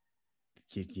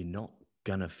you're not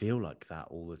gonna feel like that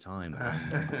all the time.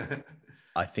 And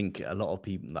I think a lot of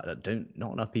people not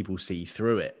enough people see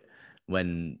through it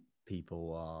when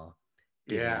people are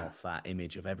giving Yeah. off that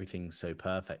image of everything's so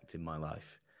perfect in my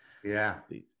life. Yeah.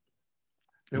 You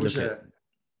There was look at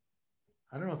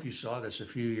I don't know if you saw this a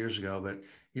few years ago, but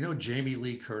Jamie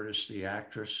Lee Curtis, the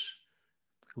actress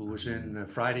who was in the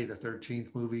Friday the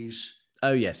 13th movies.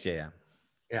 oh yes, yeah.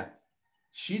 Yeah.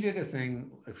 She did a thing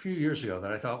a few years ago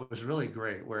that I thought was really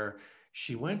great, where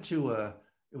she went to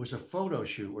it was a photo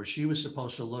shoot where she was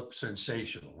supposed to look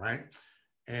sensational, right?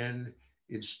 And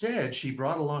instead, she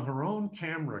brought along her own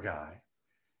camera guy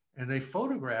and they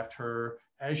photographed her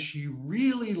as she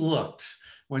really looked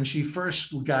when she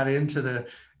first got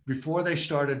before they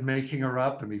started making her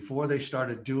up and before they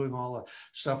started doing all the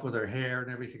stuff with her hair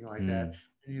and everything like that.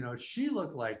 She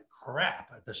looked like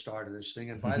crap at the start of this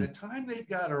thing. And by the time they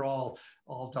got her all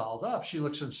dolled up, she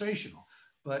looked sensational.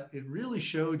 But it really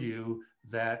showed you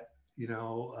that,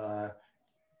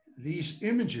 these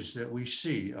images that we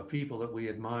see of people that we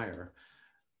admire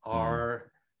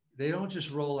they don't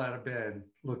just roll out of bed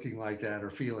looking like that or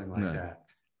feeling like No. that.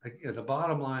 Like, the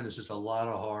bottom line is it's a lot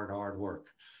of hard work.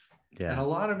 Yeah. And a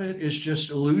lot of it is just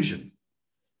illusion.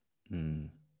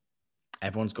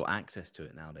 Everyone's got access to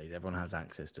it nowadays. Everyone has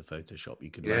access to Photoshop. You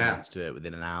could learn how Yeah. to do it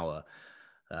within an hour.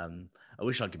 I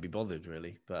wish I could be bothered,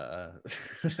 really, but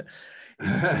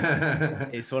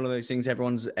it's one of those things.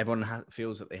 Everyone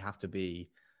feels that they have to be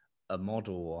a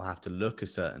model or have to look a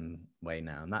certain way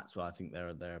now, and that's why I think there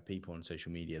are people on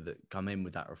social media that come in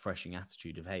with that refreshing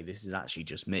attitude of, "Hey, this is actually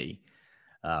just me."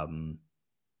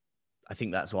 I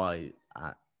think that's why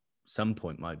at some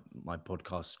point my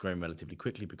podcast has grown relatively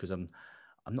quickly, because I'm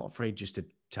not afraid just to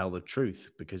tell the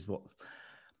truth, because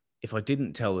if I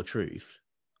didn't tell the truth,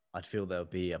 I'd feel there'll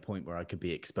be a point where I could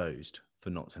be exposed for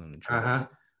not telling the truth. Uh-huh.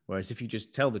 Whereas if you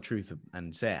just tell the truth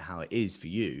and say it how it is for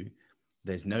you,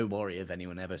 there's no worry of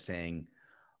anyone ever saying,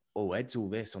 oh, Ed's all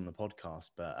this on the podcast,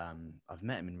 but I've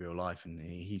met him in real life and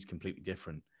he's completely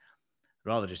different. I'd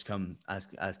rather just come as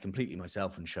completely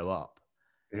myself and show up.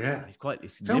 Yeah. It's Tell me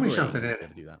liberating something, to Ed. be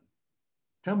able to do that.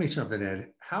 Tell me something,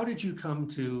 Ed. How did you come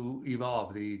to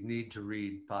evolve the Need to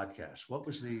Read podcast? What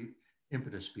was the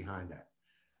impetus behind that?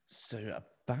 So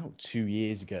about 2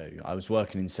 years ago, I was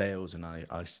working in sales and I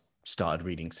started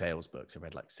reading sales books. I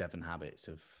read like 7 Habits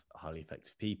of Highly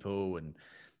Effective People and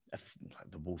like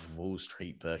the Wolf of Wall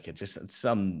Street book, and just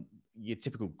some your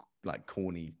typical like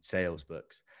corny sales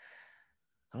books.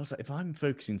 I was like, if I'm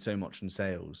focusing so much on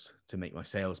sales to make my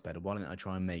sales better, why don't I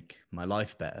try and make my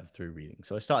life better through reading?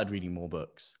 So I started reading more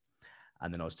books.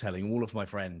 And then I was telling all of my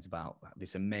friends about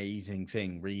this amazing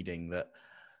thing, reading, that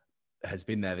has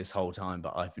been there this whole time,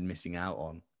 but I've been missing out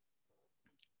on.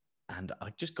 And I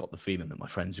just got the feeling that my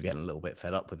friends were getting a little bit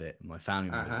fed up with it. And my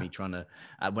family members, Uh-huh. me trying to,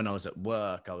 when I was at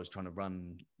work, I was trying to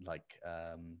run like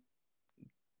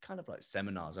kind of like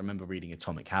seminars. I remember reading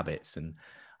Atomic Habits, and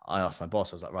I asked my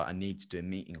boss, I was like, right, I need to do a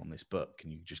meeting on this book.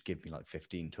 Can you just give me like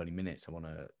 15, 20 minutes? I want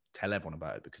to tell everyone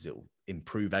about it because it will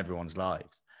improve everyone's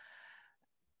lives.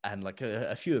 And like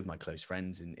a few of my close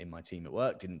friends in my team at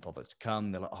work didn't bother to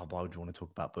come. They're like, oh, why would you want to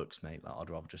talk about books, mate? Like, I'd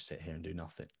rather just sit here and do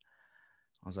nothing.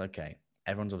 I was like, okay,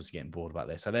 everyone's obviously getting bored about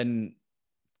this. I then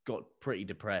got pretty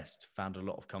depressed, found a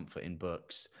lot of comfort in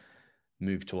books,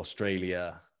 moved to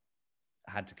Australia,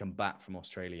 had to come back from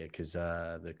Australia because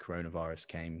the coronavirus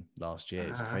came last year.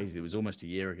 It's Uh-huh. crazy. It was almost a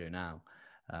year ago now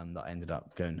that I ended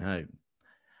up going home.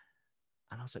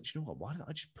 And I was like, you know what? Why don't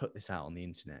I just put this out on the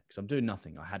internet? Because I'm doing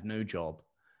nothing. I had no job.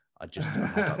 I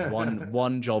had like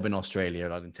one job in Australia,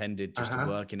 and I'd intended just to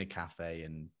Uh-huh. work in a cafe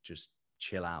and just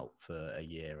chill out for a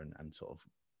year and sort of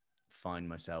find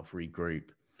myself,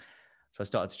 regroup. So I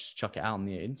started to just chuck it out on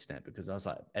the internet because I was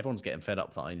like, everyone's getting fed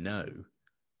up that I know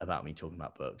about me talking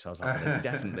about books. I was like, well,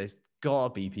 there's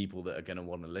gotta be people that are going to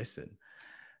want to listen.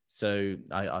 So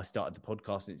I started the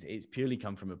podcast, and it's purely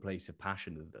come from a place of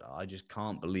passion that I just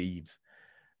can't believe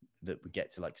that we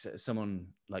get to, like, someone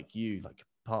like you, like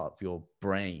part of your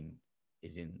brain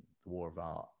is in the War of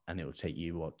Art, and it will take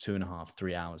you 2.5,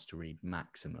 3 hours to read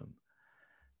maximum.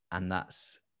 And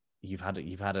that's, you've had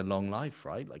a long life,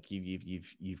 right? Like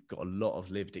you've got a lot of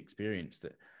lived experience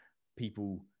that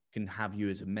people can have you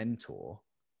as a mentor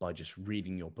by just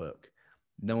reading your book.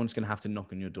 No one's going to have to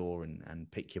knock on your door and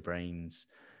pick your brains,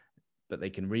 but they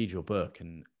can read your book,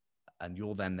 and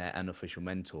you're then their unofficial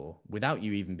mentor without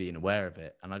you even being aware of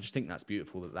it. And I just think that's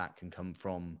beautiful that can come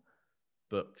from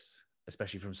books,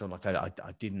 especially from someone like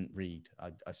I didn't read.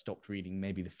 I stopped reading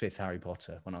maybe the 5th Harry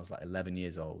Potter when I was like 11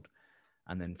 years old.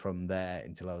 And then from there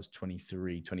until I was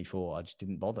 23, 24, I just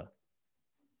didn't bother.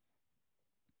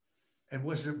 And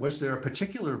was there a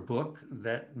particular book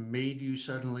that made you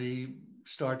suddenly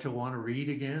start to want to read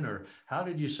again, or how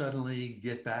did you suddenly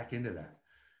get back into that?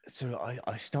 So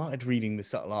I started reading The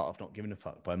Subtle Art of Not Giving a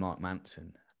Fuck by Mark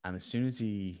Manson. And as soon as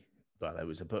there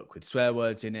was a book with swear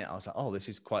words in it, I was like, oh, this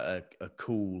is quite a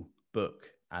cool book,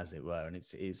 as it were. And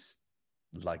it's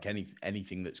like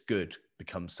anything that's good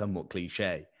becomes somewhat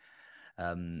cliche.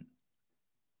 And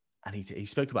he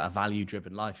spoke about a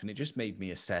value-driven life, and it just made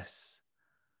me assess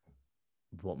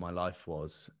what my life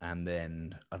was. And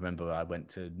then I remember I went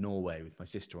to Norway with my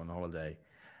sister on holiday,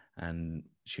 and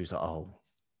she was like, oh,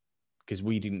 because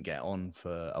we didn't get on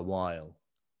for a while,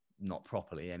 not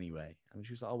properly anyway. And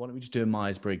she was like, oh, why don't we just do a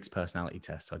Myers-Briggs personality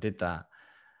test? So I did that,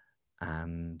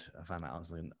 and I found out I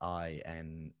was an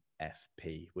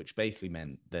INFP, which basically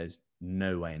meant there's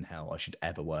no way in hell I should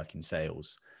ever work in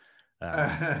sales.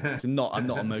 Because I'm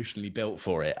not emotionally built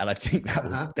for it. And I think that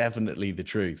was Uh-huh. definitely the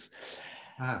truth.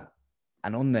 Uh-huh.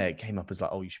 And on there, it came up as like,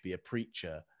 oh, you should be a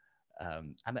preacher.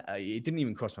 And it didn't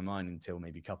even cross my mind until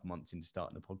maybe a couple months into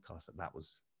starting the podcast that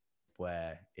was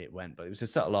where it went. But it was a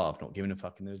subtle art of not giving a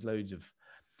fuck. And there was loads of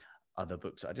other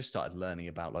books. I just started learning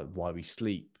about like Why We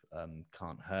Sleep,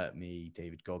 Can't Hurt Me,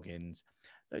 David Goggins,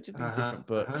 loads of these Uh-huh.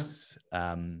 different Uh-huh. books,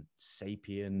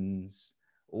 Sapiens,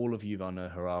 all of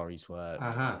Yuval Harari's work.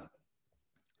 Uh-huh.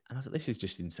 And I thought, this is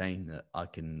just insane that I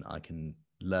can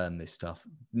learn this stuff,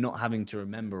 not having to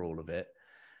remember all of it,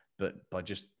 but by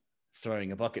just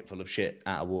throwing a bucket full of shit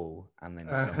at a wall, and then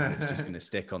some of it's just going to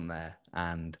stick on there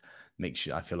and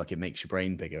I feel like it makes your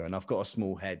brain bigger. And I've got a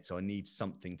small head, so I need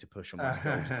something to push on my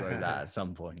skull to grow that at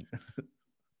some point.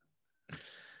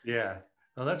 Yeah.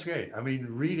 Well, that's great. I mean,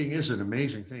 reading is an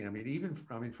amazing thing. I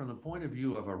mean, from the point of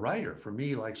view of a writer, for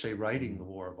me, like say writing The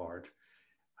War of Art,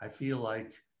 I feel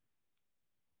like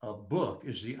a book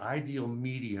is the ideal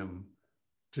medium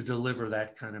to deliver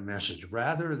that kind of message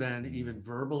rather than even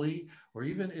verbally or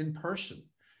even in person,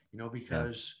 Yeah.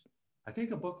 because I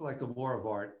think a book like The War of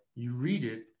Art, you read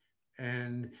it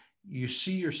and you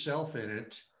see yourself in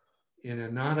it in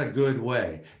a not a good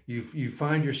way. You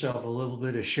find yourself a little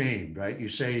bit ashamed, right? You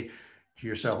say to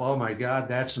yourself, "Oh my God,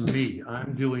 that's me.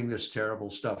 I'm doing this terrible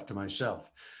stuff to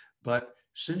myself." But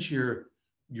since you're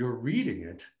reading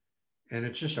it and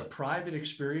it's just a private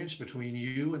experience between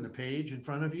you and the page in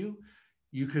front of you,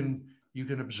 you can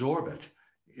absorb it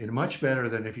in much better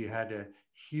than if you had to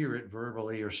hear it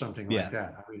verbally or something like Yeah.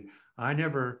 that. I mean, I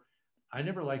never I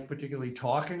never like particularly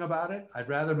talking about it. I'd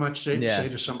rather much say Yeah.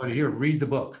 to somebody, here, read the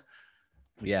book.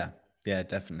 Yeah. Yeah,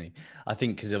 definitely. I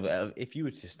think because if you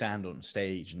were to stand on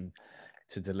stage and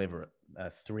to deliver a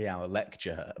 3-hour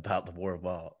lecture about the War of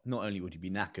Art, not only would you be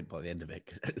knackered by the end of it,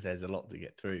 because there's a lot to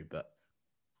get through, but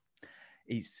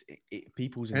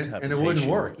people's And it wouldn't interpretation.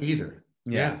 work either.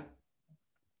 Yeah.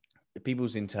 Yeah.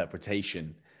 People's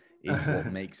interpretation is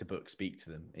what makes a book speak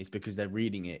to them. It's because they're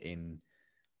reading it in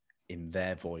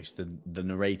their voice, the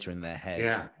narrator in their head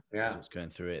Yeah. is Yeah. what's going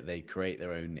through it. They create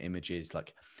their own images.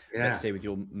 Like, let's Yeah. say with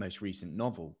your most recent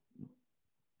novel,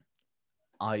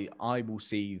 I will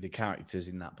see the characters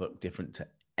in that book different to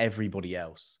everybody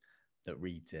else that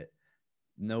reads it.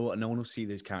 No one will see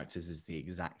those characters as the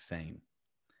exact same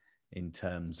in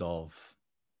terms of.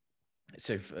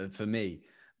 So for me,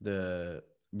 the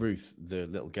Ruth, the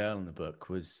little girl in the book,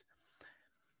 was,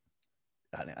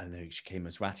 I don't know, she came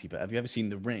as ratty, but have you ever seen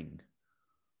The Ring?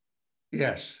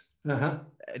 Yes. Uh-huh.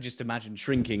 Just imagine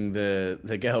shrinking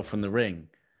the girl from The Ring.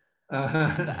 And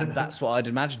Uh-huh. that's what I'd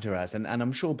imagined her as. And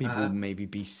I'm sure people Uh-huh. maybe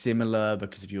be similar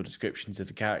because of your descriptions of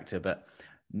the character, but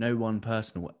no one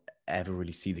person will ever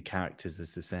really see the characters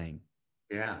as the same.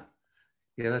 Yeah.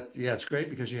 Yeah, it's great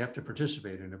because you have to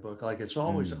participate in a book. Like it's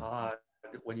always Mm, odd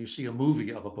when you see a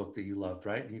movie of a book that you loved,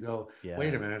 right? And you go,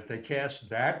 wait yeah. a minute, they cast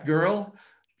that girl?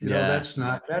 Yeah. That's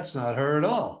not her at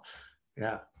all.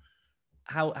 Yeah.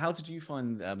 How did you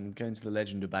find going to the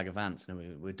Legend of Bag of Ants?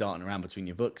 And we're darting around between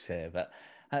your books here, but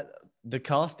uh, the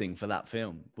casting for that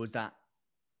film, was that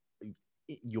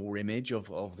your image of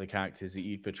the characters that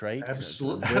you'd portrayed? Because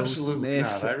Will Absolutely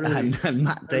not. Smith and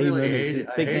Matt Damon, it's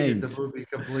I big hated the names. movie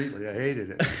completely. I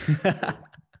hated it.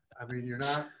 I mean, you're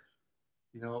not,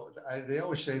 they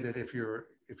always say that if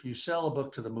you sell a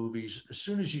book to the movies, as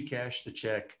soon as you cash the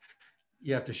check,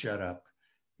 you have to shut up.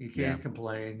 You Yeah. can't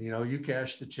complain. You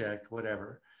cash the check,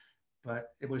 whatever. But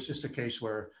it was just a case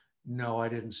where no, I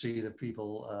didn't see the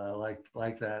people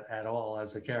like that at all,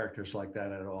 as the characters like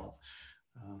that at all.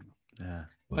 Um, Yeah.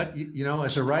 but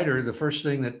as a writer, the first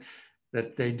thing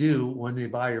that they do when they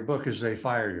buy your book is they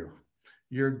fire you.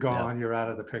 You're Yeah. gone. You're out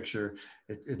of the picture.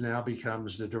 It now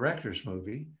becomes the director's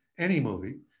movie, any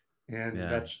movie, and Yeah.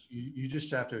 that's you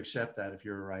just have to accept that if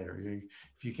you're a writer.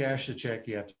 If you cash the check,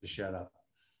 you have to shut up.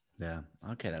 Yeah.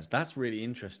 Okay. That's really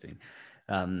interesting.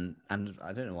 And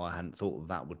I don't know why I hadn't thought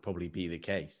that would probably be the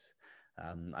case.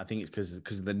 I think it's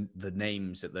because of the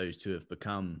names that those two have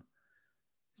become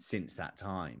since that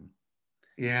time.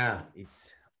 Yeah.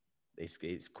 It's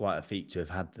it's quite a feat to have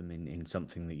had them in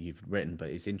something that you've written, but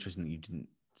it's interesting that you didn't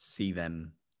see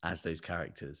them as those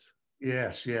characters.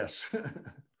 Yes. Yes.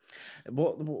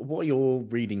 What are your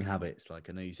reading habits like?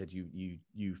 I know you said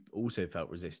you've also felt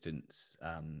resistance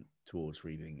towards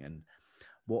reading, and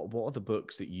what are the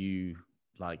books that you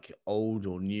like, old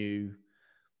or new?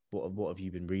 What have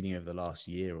you been reading over the last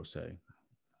year or so?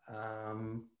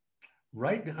 um,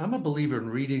 right. I'm a believer in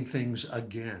reading things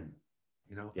again.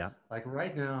 Yeah. Like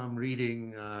right now, I'm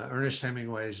reading Ernest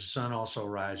Hemingway's "The Sun Also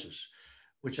Rises,"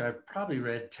 which I've probably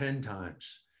read 10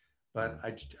 times. But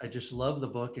Mm. I just love the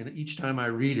book. And each time I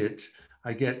read it,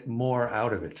 I get more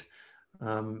out of it.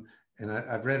 Um, and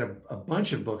I've read a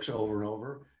bunch of books over and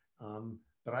over.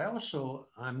 But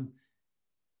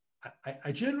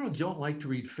I generally don't like to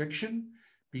read fiction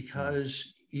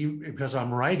Mm. because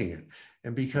I'm writing it,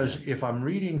 and Yeah. because if I'm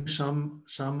reading some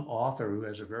author who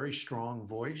has a very strong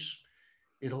voice,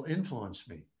 it'll influence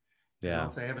me. Yeah.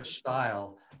 If they have a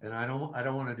style, and I don't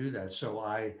want to do that. So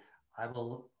I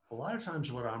will a lot of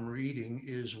times what I'm reading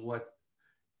is what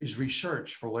is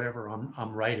research for whatever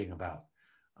I'm writing about.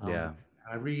 Yeah.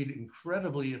 I read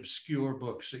incredibly obscure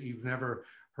books that you've never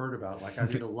heard about. Like I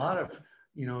read a lot of,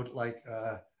 like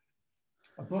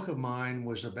a book of mine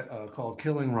was called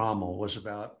Killing Rommel, was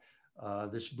about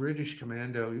this British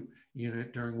commando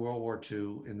unit during World War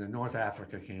II in the North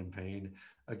Africa campaign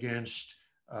against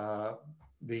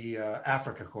the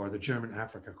Africa Corps, the German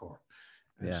Africa Corps.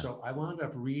 And Yeah. so I wound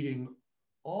up reading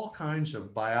all kinds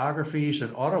of biographies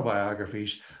and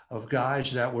autobiographies of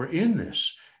guys that were in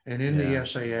this and in the Yeah.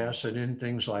 SAS and in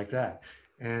things like that.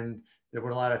 And There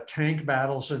were a lot of tank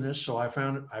battles in this, so I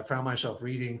found myself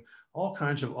reading all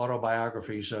kinds of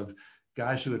autobiographies of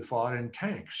guys who had fought in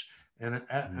tanks, and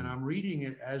I'm reading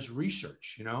it as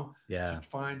research, to Yeah.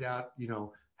 find out,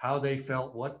 how they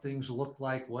felt, what things looked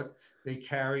like, what they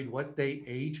carried, what they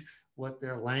ate, what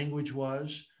their language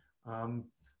was. Um,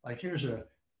 like here's another.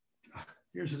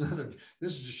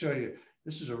 This is to show you.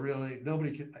 This is a really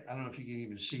nobody can. I don't know if you can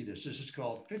even see this. This is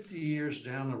called 50 Years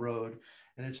Down the Road,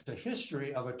 and it's the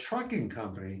history of a trucking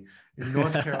company in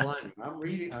North Carolina.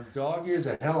 I'm dog eared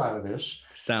the hell out of this,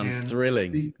 Sounds and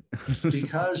thrilling.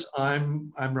 because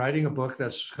I'm writing a book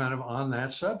that's kind of on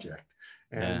that subject,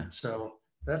 Yeah. and so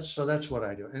that's what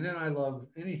I do. And then I love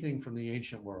anything from the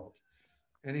ancient world,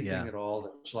 anything Yeah. at all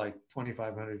that's like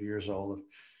 2,500 years old.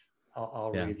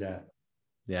 I'll Yeah. read that.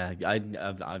 Yeah,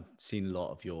 I've seen a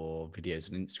lot of your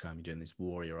videos on Instagram. You're doing this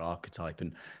warrior archetype,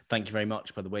 and thank you very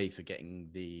much, by the way, for getting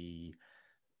the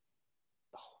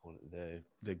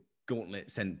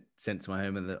gauntlet sent to my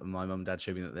home, and my mum and dad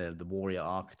showed me that the warrior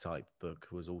archetype book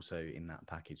was also in that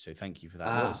package. So thank you for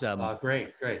that.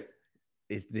 Great, great.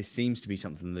 This seems to be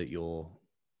something that you're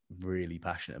really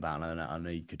passionate about, and I know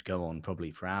you could go on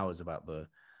probably for hours about the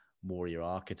warrior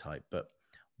archetype, but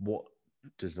what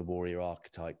does the warrior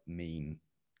archetype mean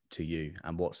to you,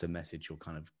 and what's the message you're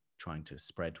kind of trying to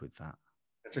spread with that?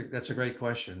 That's a great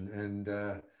question, and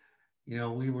you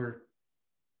know,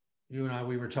 you and I,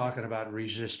 we were talking about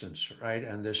resistance, right?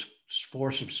 And this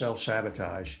force of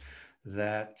self-sabotage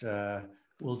that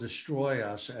will destroy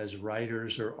us as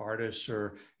writers or artists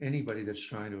or anybody that's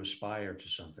trying to aspire to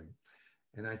something.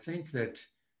 And I think that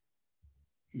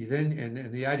you then,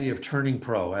 and the idea of turning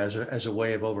pro as a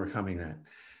way of overcoming that.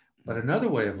 But another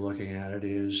way of looking at it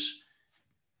is,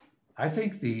 I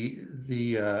think the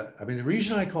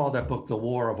reason I call that book The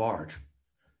War of Art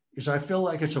is I feel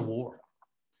like it's a war.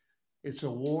 It's a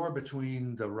war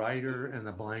between the writer and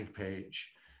the blank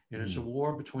page. And it's a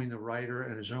war between the writer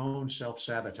and his own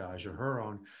self-sabotage or her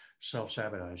own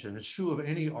self-sabotage. And it's true of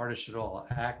any artist at all,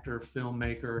 actor,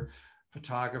 filmmaker,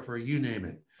 photographer, you name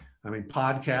it. I mean,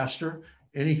 podcaster,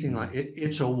 anything like it,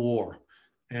 it's a war.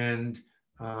 And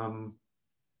um,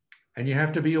 and you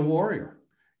have to be a warrior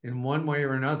in one way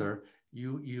or another.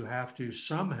 You have to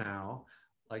somehow,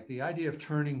 like the idea of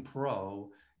turning pro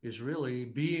is really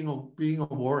being a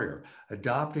warrior,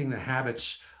 adopting the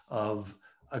habits of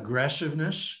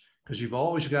aggressiveness, because you've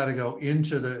always got to go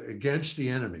against the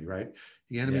enemy, right?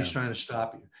 The enemy's trying to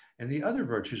stop you. And the other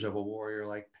virtues of a warrior,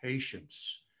 like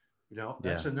patience,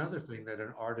 that's another thing that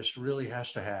an artist really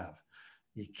has to have.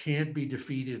 You can't be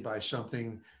defeated by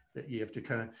something that you have to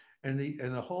kind of, and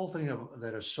the whole thing of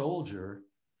that a soldier,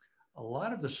 a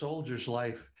lot of the soldier's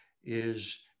life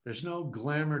is, there's no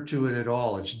glamour to it at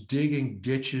all. It's digging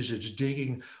ditches, it's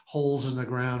digging holes in the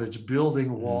ground, it's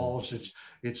building walls,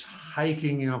 it's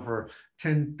hiking, for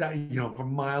 10, for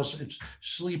miles, it's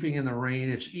sleeping in the rain,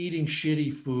 it's eating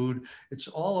shitty food, it's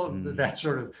all of that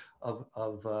sort of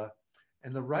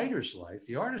and the writer's life,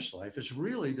 the artist's life is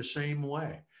really the same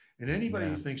way. And anybody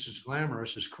who thinks it's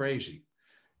glamorous is crazy.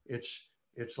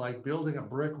 It's like building a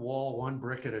brick wall, one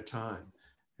brick at a time.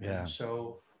 And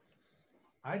so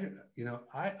I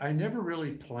never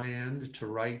really planned to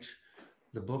write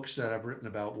the books that I've written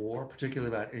about war,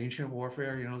 particularly about ancient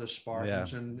warfare, the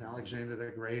Spartans and Alexander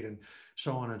the Great and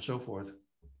so on and so forth.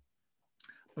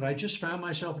 But I just found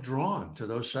myself drawn to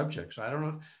those subjects. I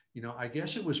don't know, I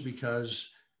guess it was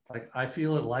because, like, I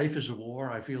feel that life is a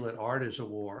war. I feel that art is a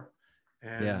war,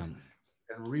 and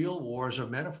real war is a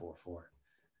metaphor for it.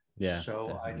 Yeah. So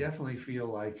Definitely. I definitely feel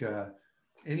like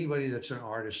anybody that's an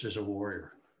artist is a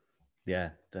warrior.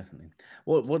 Yeah, definitely.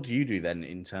 What do you do then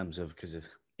in terms of, because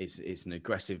it's an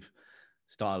aggressive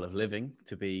style of living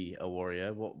to be a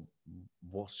warrior?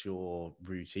 What's your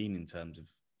routine in terms of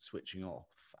switching off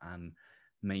and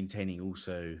maintaining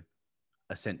also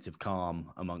a sense of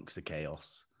calm amongst the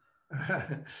chaos?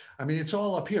 I mean, it's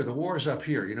all up here. The war is up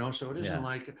here, so it isn't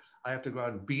like I have to go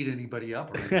out and beat anybody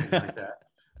up or anything like that.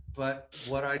 But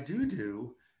what I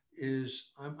do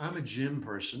is I'm a gym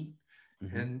person,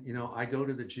 and I go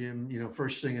to the gym,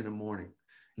 first thing in the morning.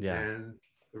 Yeah. And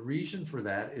the reason for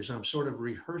that is I'm sort of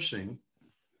rehearsing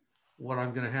what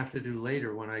I'm going to have to do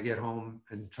later when I get home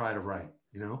and try to write.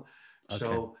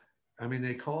 So I mean,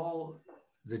 they call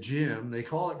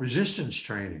it resistance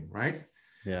training, right?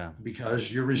 Yeah.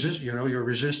 Because you're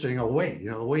resisting a weight.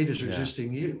 The weight is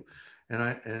resisting you,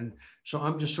 and so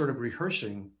I'm just sort of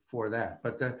rehearsing for that.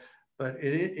 But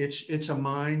it's a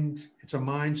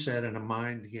mindset and a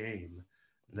mind game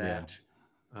that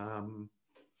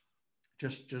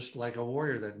just like a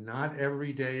warrior, that not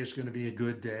every day is going to be a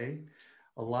good day.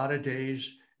 A lot of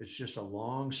days It's just a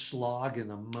long slog in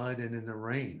the mud and in the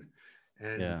rain.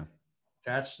 And Yeah.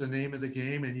 that's the name of the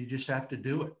game, and you just have to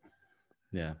do it.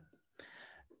 Yeah. Are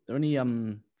there any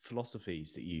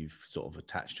philosophies that you've sort of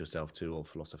attached yourself to, or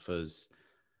philosophers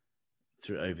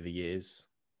through over the years?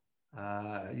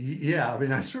 Yeah, I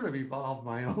mean, I sort of evolved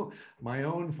my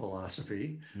own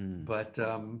philosophy, Mm. but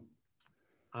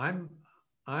I'm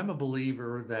I'm a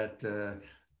believer that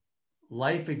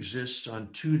life exists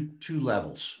on two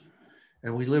levels,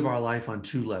 and we live our life on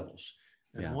two levels.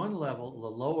 And Yeah. one level, the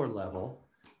lower level,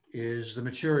 is the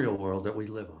material world that we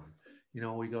live on. You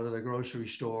know, we go to the grocery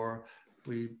store,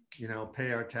 we,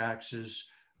 pay our taxes,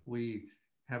 we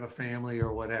have a family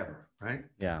or whatever, right?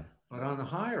 Yeah. But on the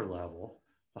higher level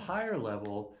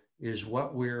is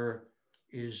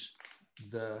is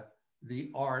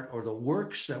the art or the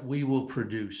works that we will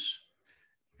produce.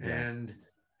 Yeah.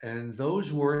 And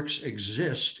those works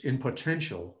exist in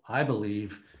potential, I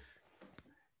believe.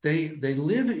 They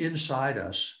live inside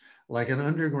us like an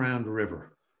underground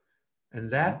river,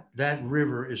 and Mm-hmm. that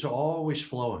river is always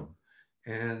flowing.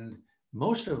 And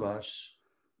most of us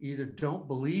either don't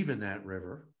believe in that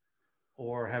river,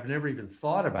 or have never even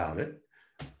thought about it,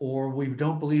 or we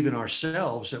don't believe in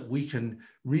ourselves that we can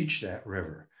reach that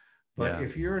river. But Yeah.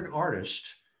 if you're an artist,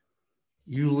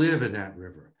 you live in that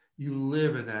river. You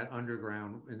live in that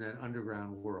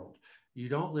underground world. You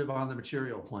don't live on the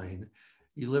material plane.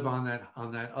 You live on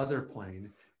that other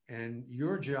plane. And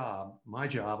your job, my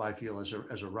job, I feel as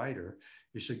a writer,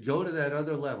 is to go to that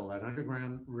other level, that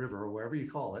underground river, or wherever you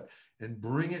call it, and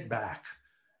bring it back.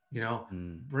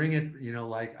 Mm. Bring it.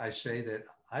 Like I say, that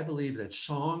I believe that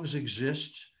songs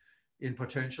exist in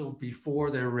potential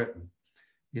before they're written.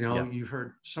 Yeah. You've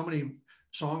heard so many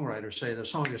songwriters say the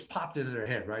song just popped into their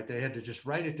head, right? They had to just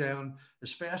write it down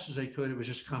as fast as they could. It was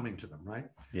just coming to them, right?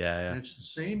 Yeah. And Yeah. it's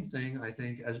the same thing, I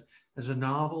think, as a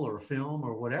novel or a film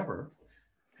or whatever.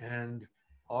 And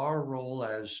our role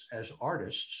as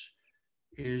artists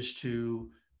is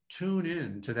to tune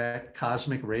in to that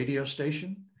cosmic radio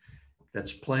station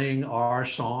that's playing our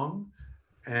song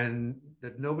and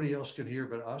that nobody else can hear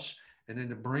but us, and then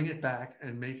to bring it back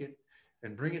and make it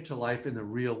and bring it to life in the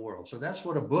real world. So that's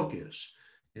what a book is.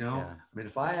 Yeah. I mean,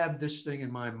 if I have this thing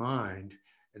in my mind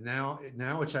and now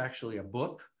it's actually a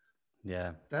book,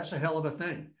 Yeah. that's a hell of a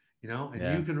thing, and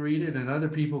Yeah. you can read it and other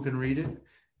people can read it,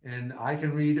 and I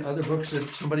can read other books that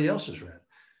somebody else has read.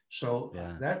 So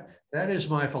Yeah. that is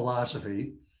my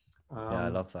philosophy. Yeah. I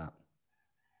um, love that.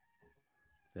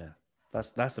 Yeah.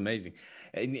 That's amazing.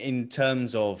 In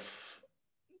terms of,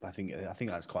 I think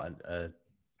that's quite a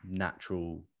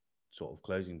natural sort of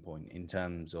closing point in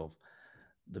terms of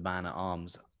the Man at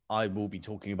Arms. I will be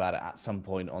talking about it at some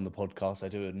point on the podcast. I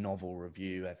do a novel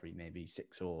review every maybe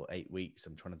 6 or 8 weeks.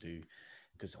 I'm trying to do,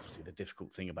 because obviously the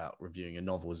difficult thing about reviewing a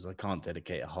novel is I can't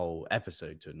dedicate a whole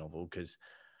episode to a novel because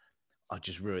I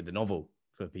just ruined the novel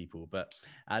for people. But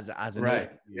as an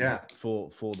right. overview Yeah. for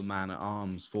the Man at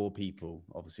Arms for people,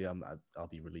 obviously I'll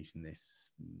be releasing this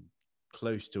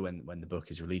close to when the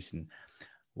book is releasing.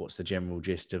 What's the general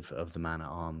gist of the Man at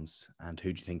Arms, and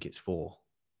who do you think it's for?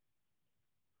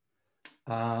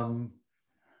 um,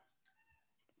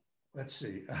 let's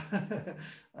see.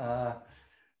 uh,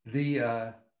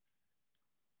 the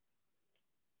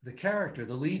the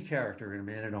lead character in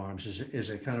Man at Arms is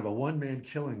a kind of a one-man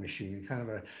killing machine, kind of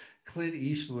a Clint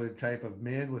Eastwood type of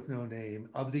man with no name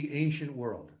of the ancient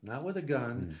world, not with a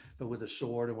gun, Mm. but with a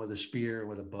sword and with a spear and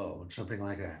with a bow and something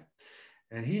like that.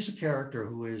 And he's a character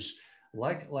who is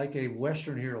like a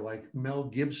Western hero, like Mel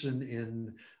Gibson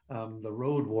in The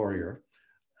Road Warrior,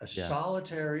 a Yeah,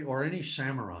 solitary, or any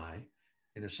samurai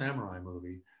in a samurai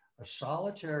movie, a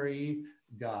solitary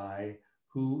guy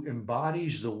who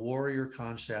embodies the warrior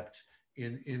concept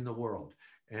in the world.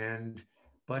 And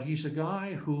but he's a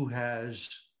guy who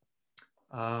has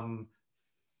um,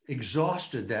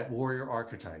 exhausted that warrior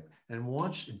archetype and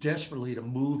wants desperately to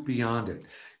move beyond it.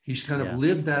 He's kind of yeah,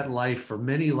 lived that life for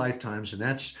many lifetimes,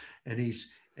 and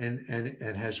he's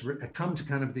and has come to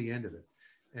kind of the end of it.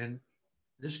 And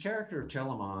this character of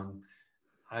Telamon,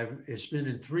 it's been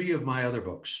in 3 of my other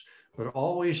books, but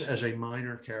always as a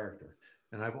minor character.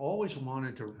 And I've always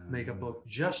wanted to make a book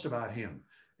just about him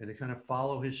and to kind of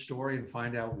follow his story and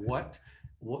find out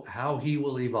how he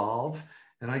will evolve.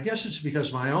 And I guess it's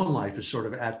because my own life is sort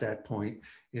of at that point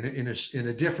in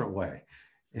a different way.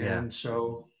 yeah, And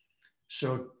so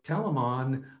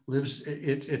Telamon lives.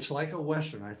 It's like a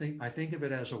Western. I think of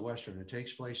it as a Western. It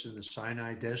takes place in the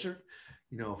Sinai Desert,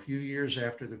 a few years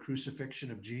after the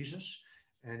crucifixion of Jesus,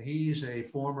 and he's a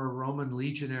former Roman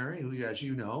legionary who, as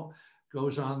you know,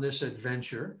 goes on this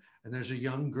adventure. And there's a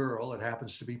young girl that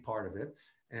happens to be part of it,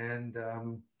 and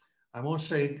I won't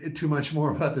say too much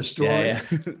more about the story, Yeah,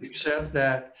 yeah. except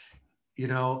that,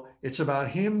 it's about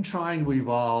him trying to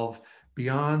evolve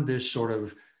beyond this sort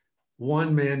of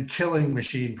one man killing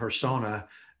machine persona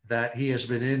that he has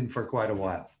been in for quite a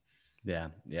while. Yeah,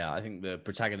 yeah. I think the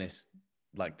protagonist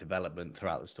like development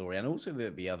throughout the story, and also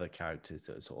the other characters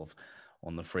that are sort of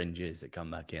on the fringes that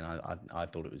come back in. I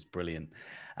thought it was brilliant,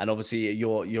 and obviously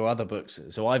your other books.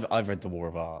 So I've read The War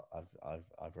of Art.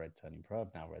 I've read Turning Pro.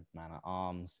 I've now read Man at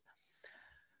Arms.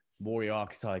 Warrior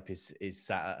Archetype is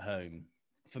sat at home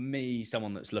for me.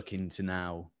 Someone that's looking to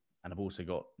now, and I've also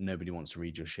got Nobody Wants to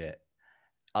Read Your Shit.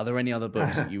 Are there any other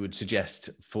books that you would suggest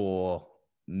for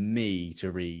me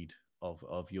to read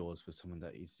of yours for someone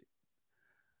that is?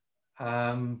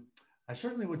 I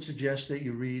certainly would suggest that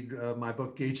you read my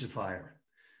book, Gates of Fire,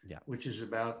 Yeah. which is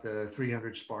about the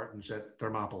 300 Spartans at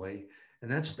Thermopylae.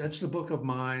 And that's the book of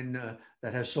mine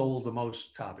that has sold the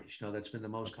most copies, that's been the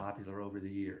most popular over the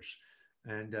years.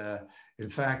 And in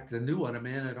fact, the new one, A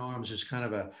Man at Arms, is kind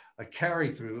of a carry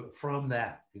through from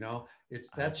that.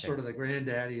 That's sort of the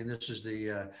granddaddy, and this is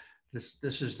the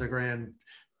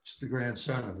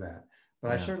grandson of that.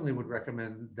 But I certainly would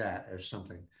recommend that as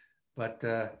something. But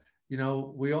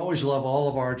we always love all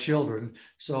of our children,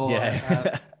 so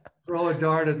throw a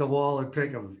dart at the wall and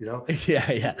pick them.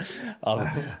 Yeah.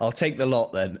 I'll take the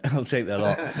lot then. I'll take the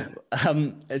lot.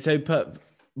 So,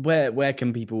 where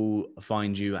can people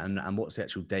find you, and what's the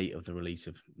actual date of the release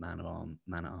of Man at Arms?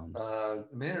 Man at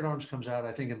Arms comes out,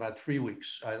 I think, in about 3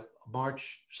 weeks.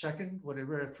 March 2nd,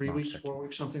 whatever, 3 March weeks, 2nd. 4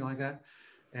 weeks, something like that.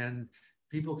 And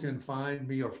people can find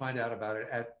me or find out about it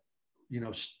at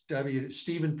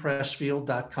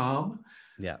stephenpressfield.com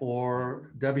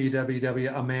or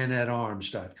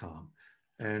www.amanatarms.com.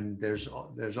 And there's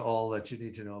all that you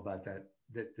need to know about that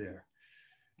there.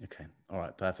 Okay. All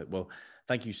right. Perfect. Well,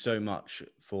 thank you so much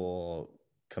for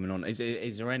coming on.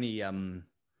 Is there any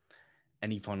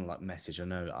final message? I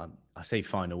know I say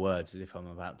final words as if I'm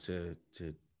about to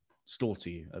slaughter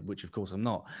you, which of course I'm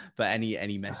not, but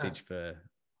any message for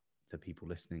the people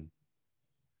listening?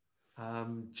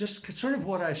 Just sort of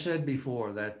what I said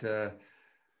before, that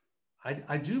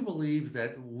I do believe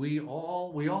that we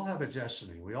all have a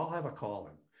destiny. We all have a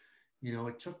calling.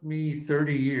 It took me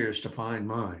 30 years to find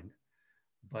mine,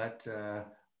 but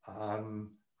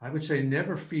I would say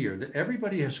never fear. That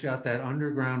everybody has got that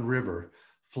underground river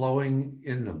flowing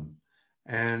in them.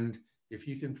 And if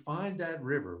you can find that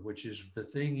river, which is the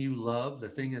thing you love, the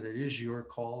thing that is your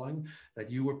calling, that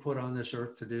you were put on this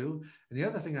earth to do. And the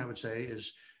other thing I would say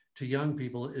is to young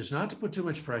people is not to put too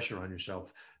much pressure on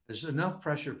yourself. There's enough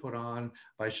pressure put on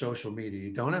by social media.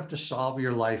 You don't have to solve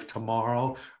your life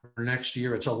tomorrow or next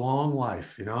year. It's a long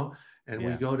life, and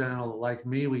we go down, like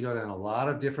me, we go down a lot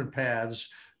of different paths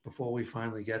before we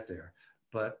finally get there.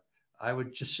 But I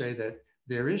would just say that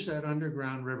there is that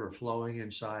underground river flowing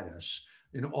inside us,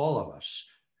 in all of us,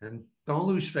 and don't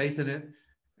lose faith in it,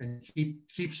 and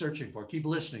keep searching for it, keep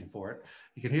listening for it.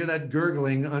 You can hear that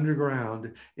gurgling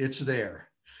underground. It's there.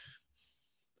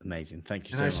 Amazing. Thank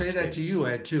you so much. And I say that to you,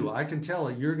 Ed, too. I can tell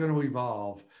that you're going to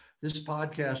evolve. This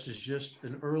podcast is just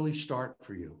an early start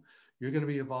for you. You're going to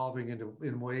be evolving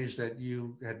in ways that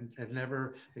you had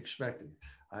never expected.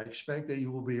 I expect that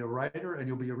you will be a writer, and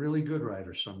you'll be a really good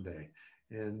writer someday.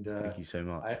 And thank you so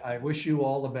much. I wish you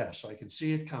all the best. I can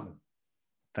see it coming.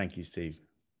 Thank you, Steve.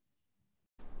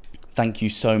 Thank you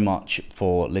so much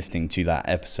for listening to that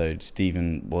episode.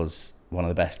 Stephen was one of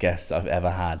the best guests I've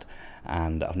ever had,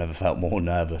 and I've never felt more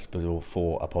nervous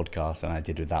for a podcast than I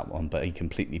did with that one. But he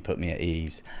completely put me at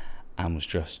ease and was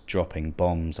just dropping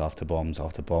bombs after bombs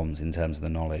after bombs in terms of the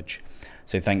knowledge.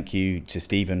 So thank you to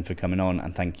Stephen for coming on,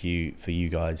 and thank you for you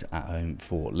guys at home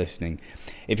for listening.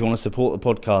 If you want to support the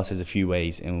podcast, there's a few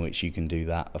ways in which you can do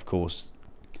that. Of course,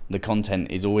 the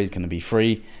content is always going to be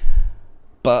free,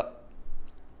 but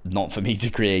not for me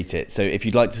to create it. So if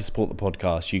you'd like to support the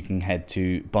podcast, you can head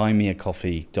to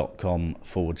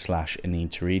buymeacoffee.com/a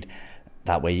need to read.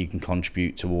 That way you can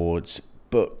contribute towards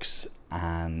books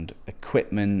and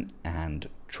equipment and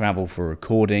travel for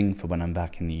recording for when I'm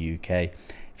back in the UK.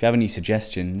 If you have any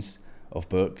suggestions of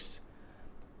books,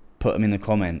 put them in the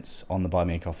comments on the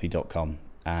buymeacoffee.com,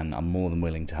 and I'm more than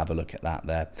willing to have a look at that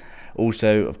there.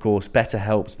 Also, of course,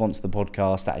 BetterHelp sponsor the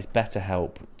podcast. That is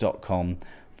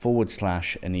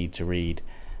betterhelp.com/a need to read.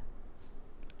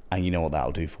 And you know what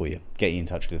that'll do for you. Get you in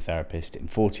touch with a therapist in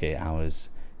 48 hours.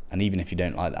 And even if you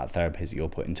don't like that therapist that you're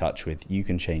put in touch with, you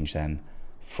can change them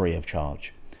free of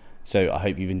charge. So I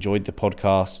hope you've enjoyed the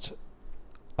podcast.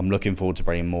 I'm looking forward to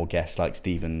bringing more guests like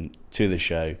Stephen to the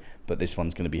show, but this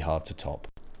one's going to be hard to top.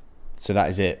 So that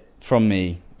is it from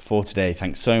me for today.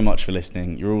 Thanks so much for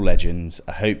listening. You're all legends.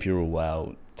 I hope you're all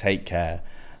well. Take care.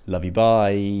 Love you.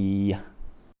 Bye.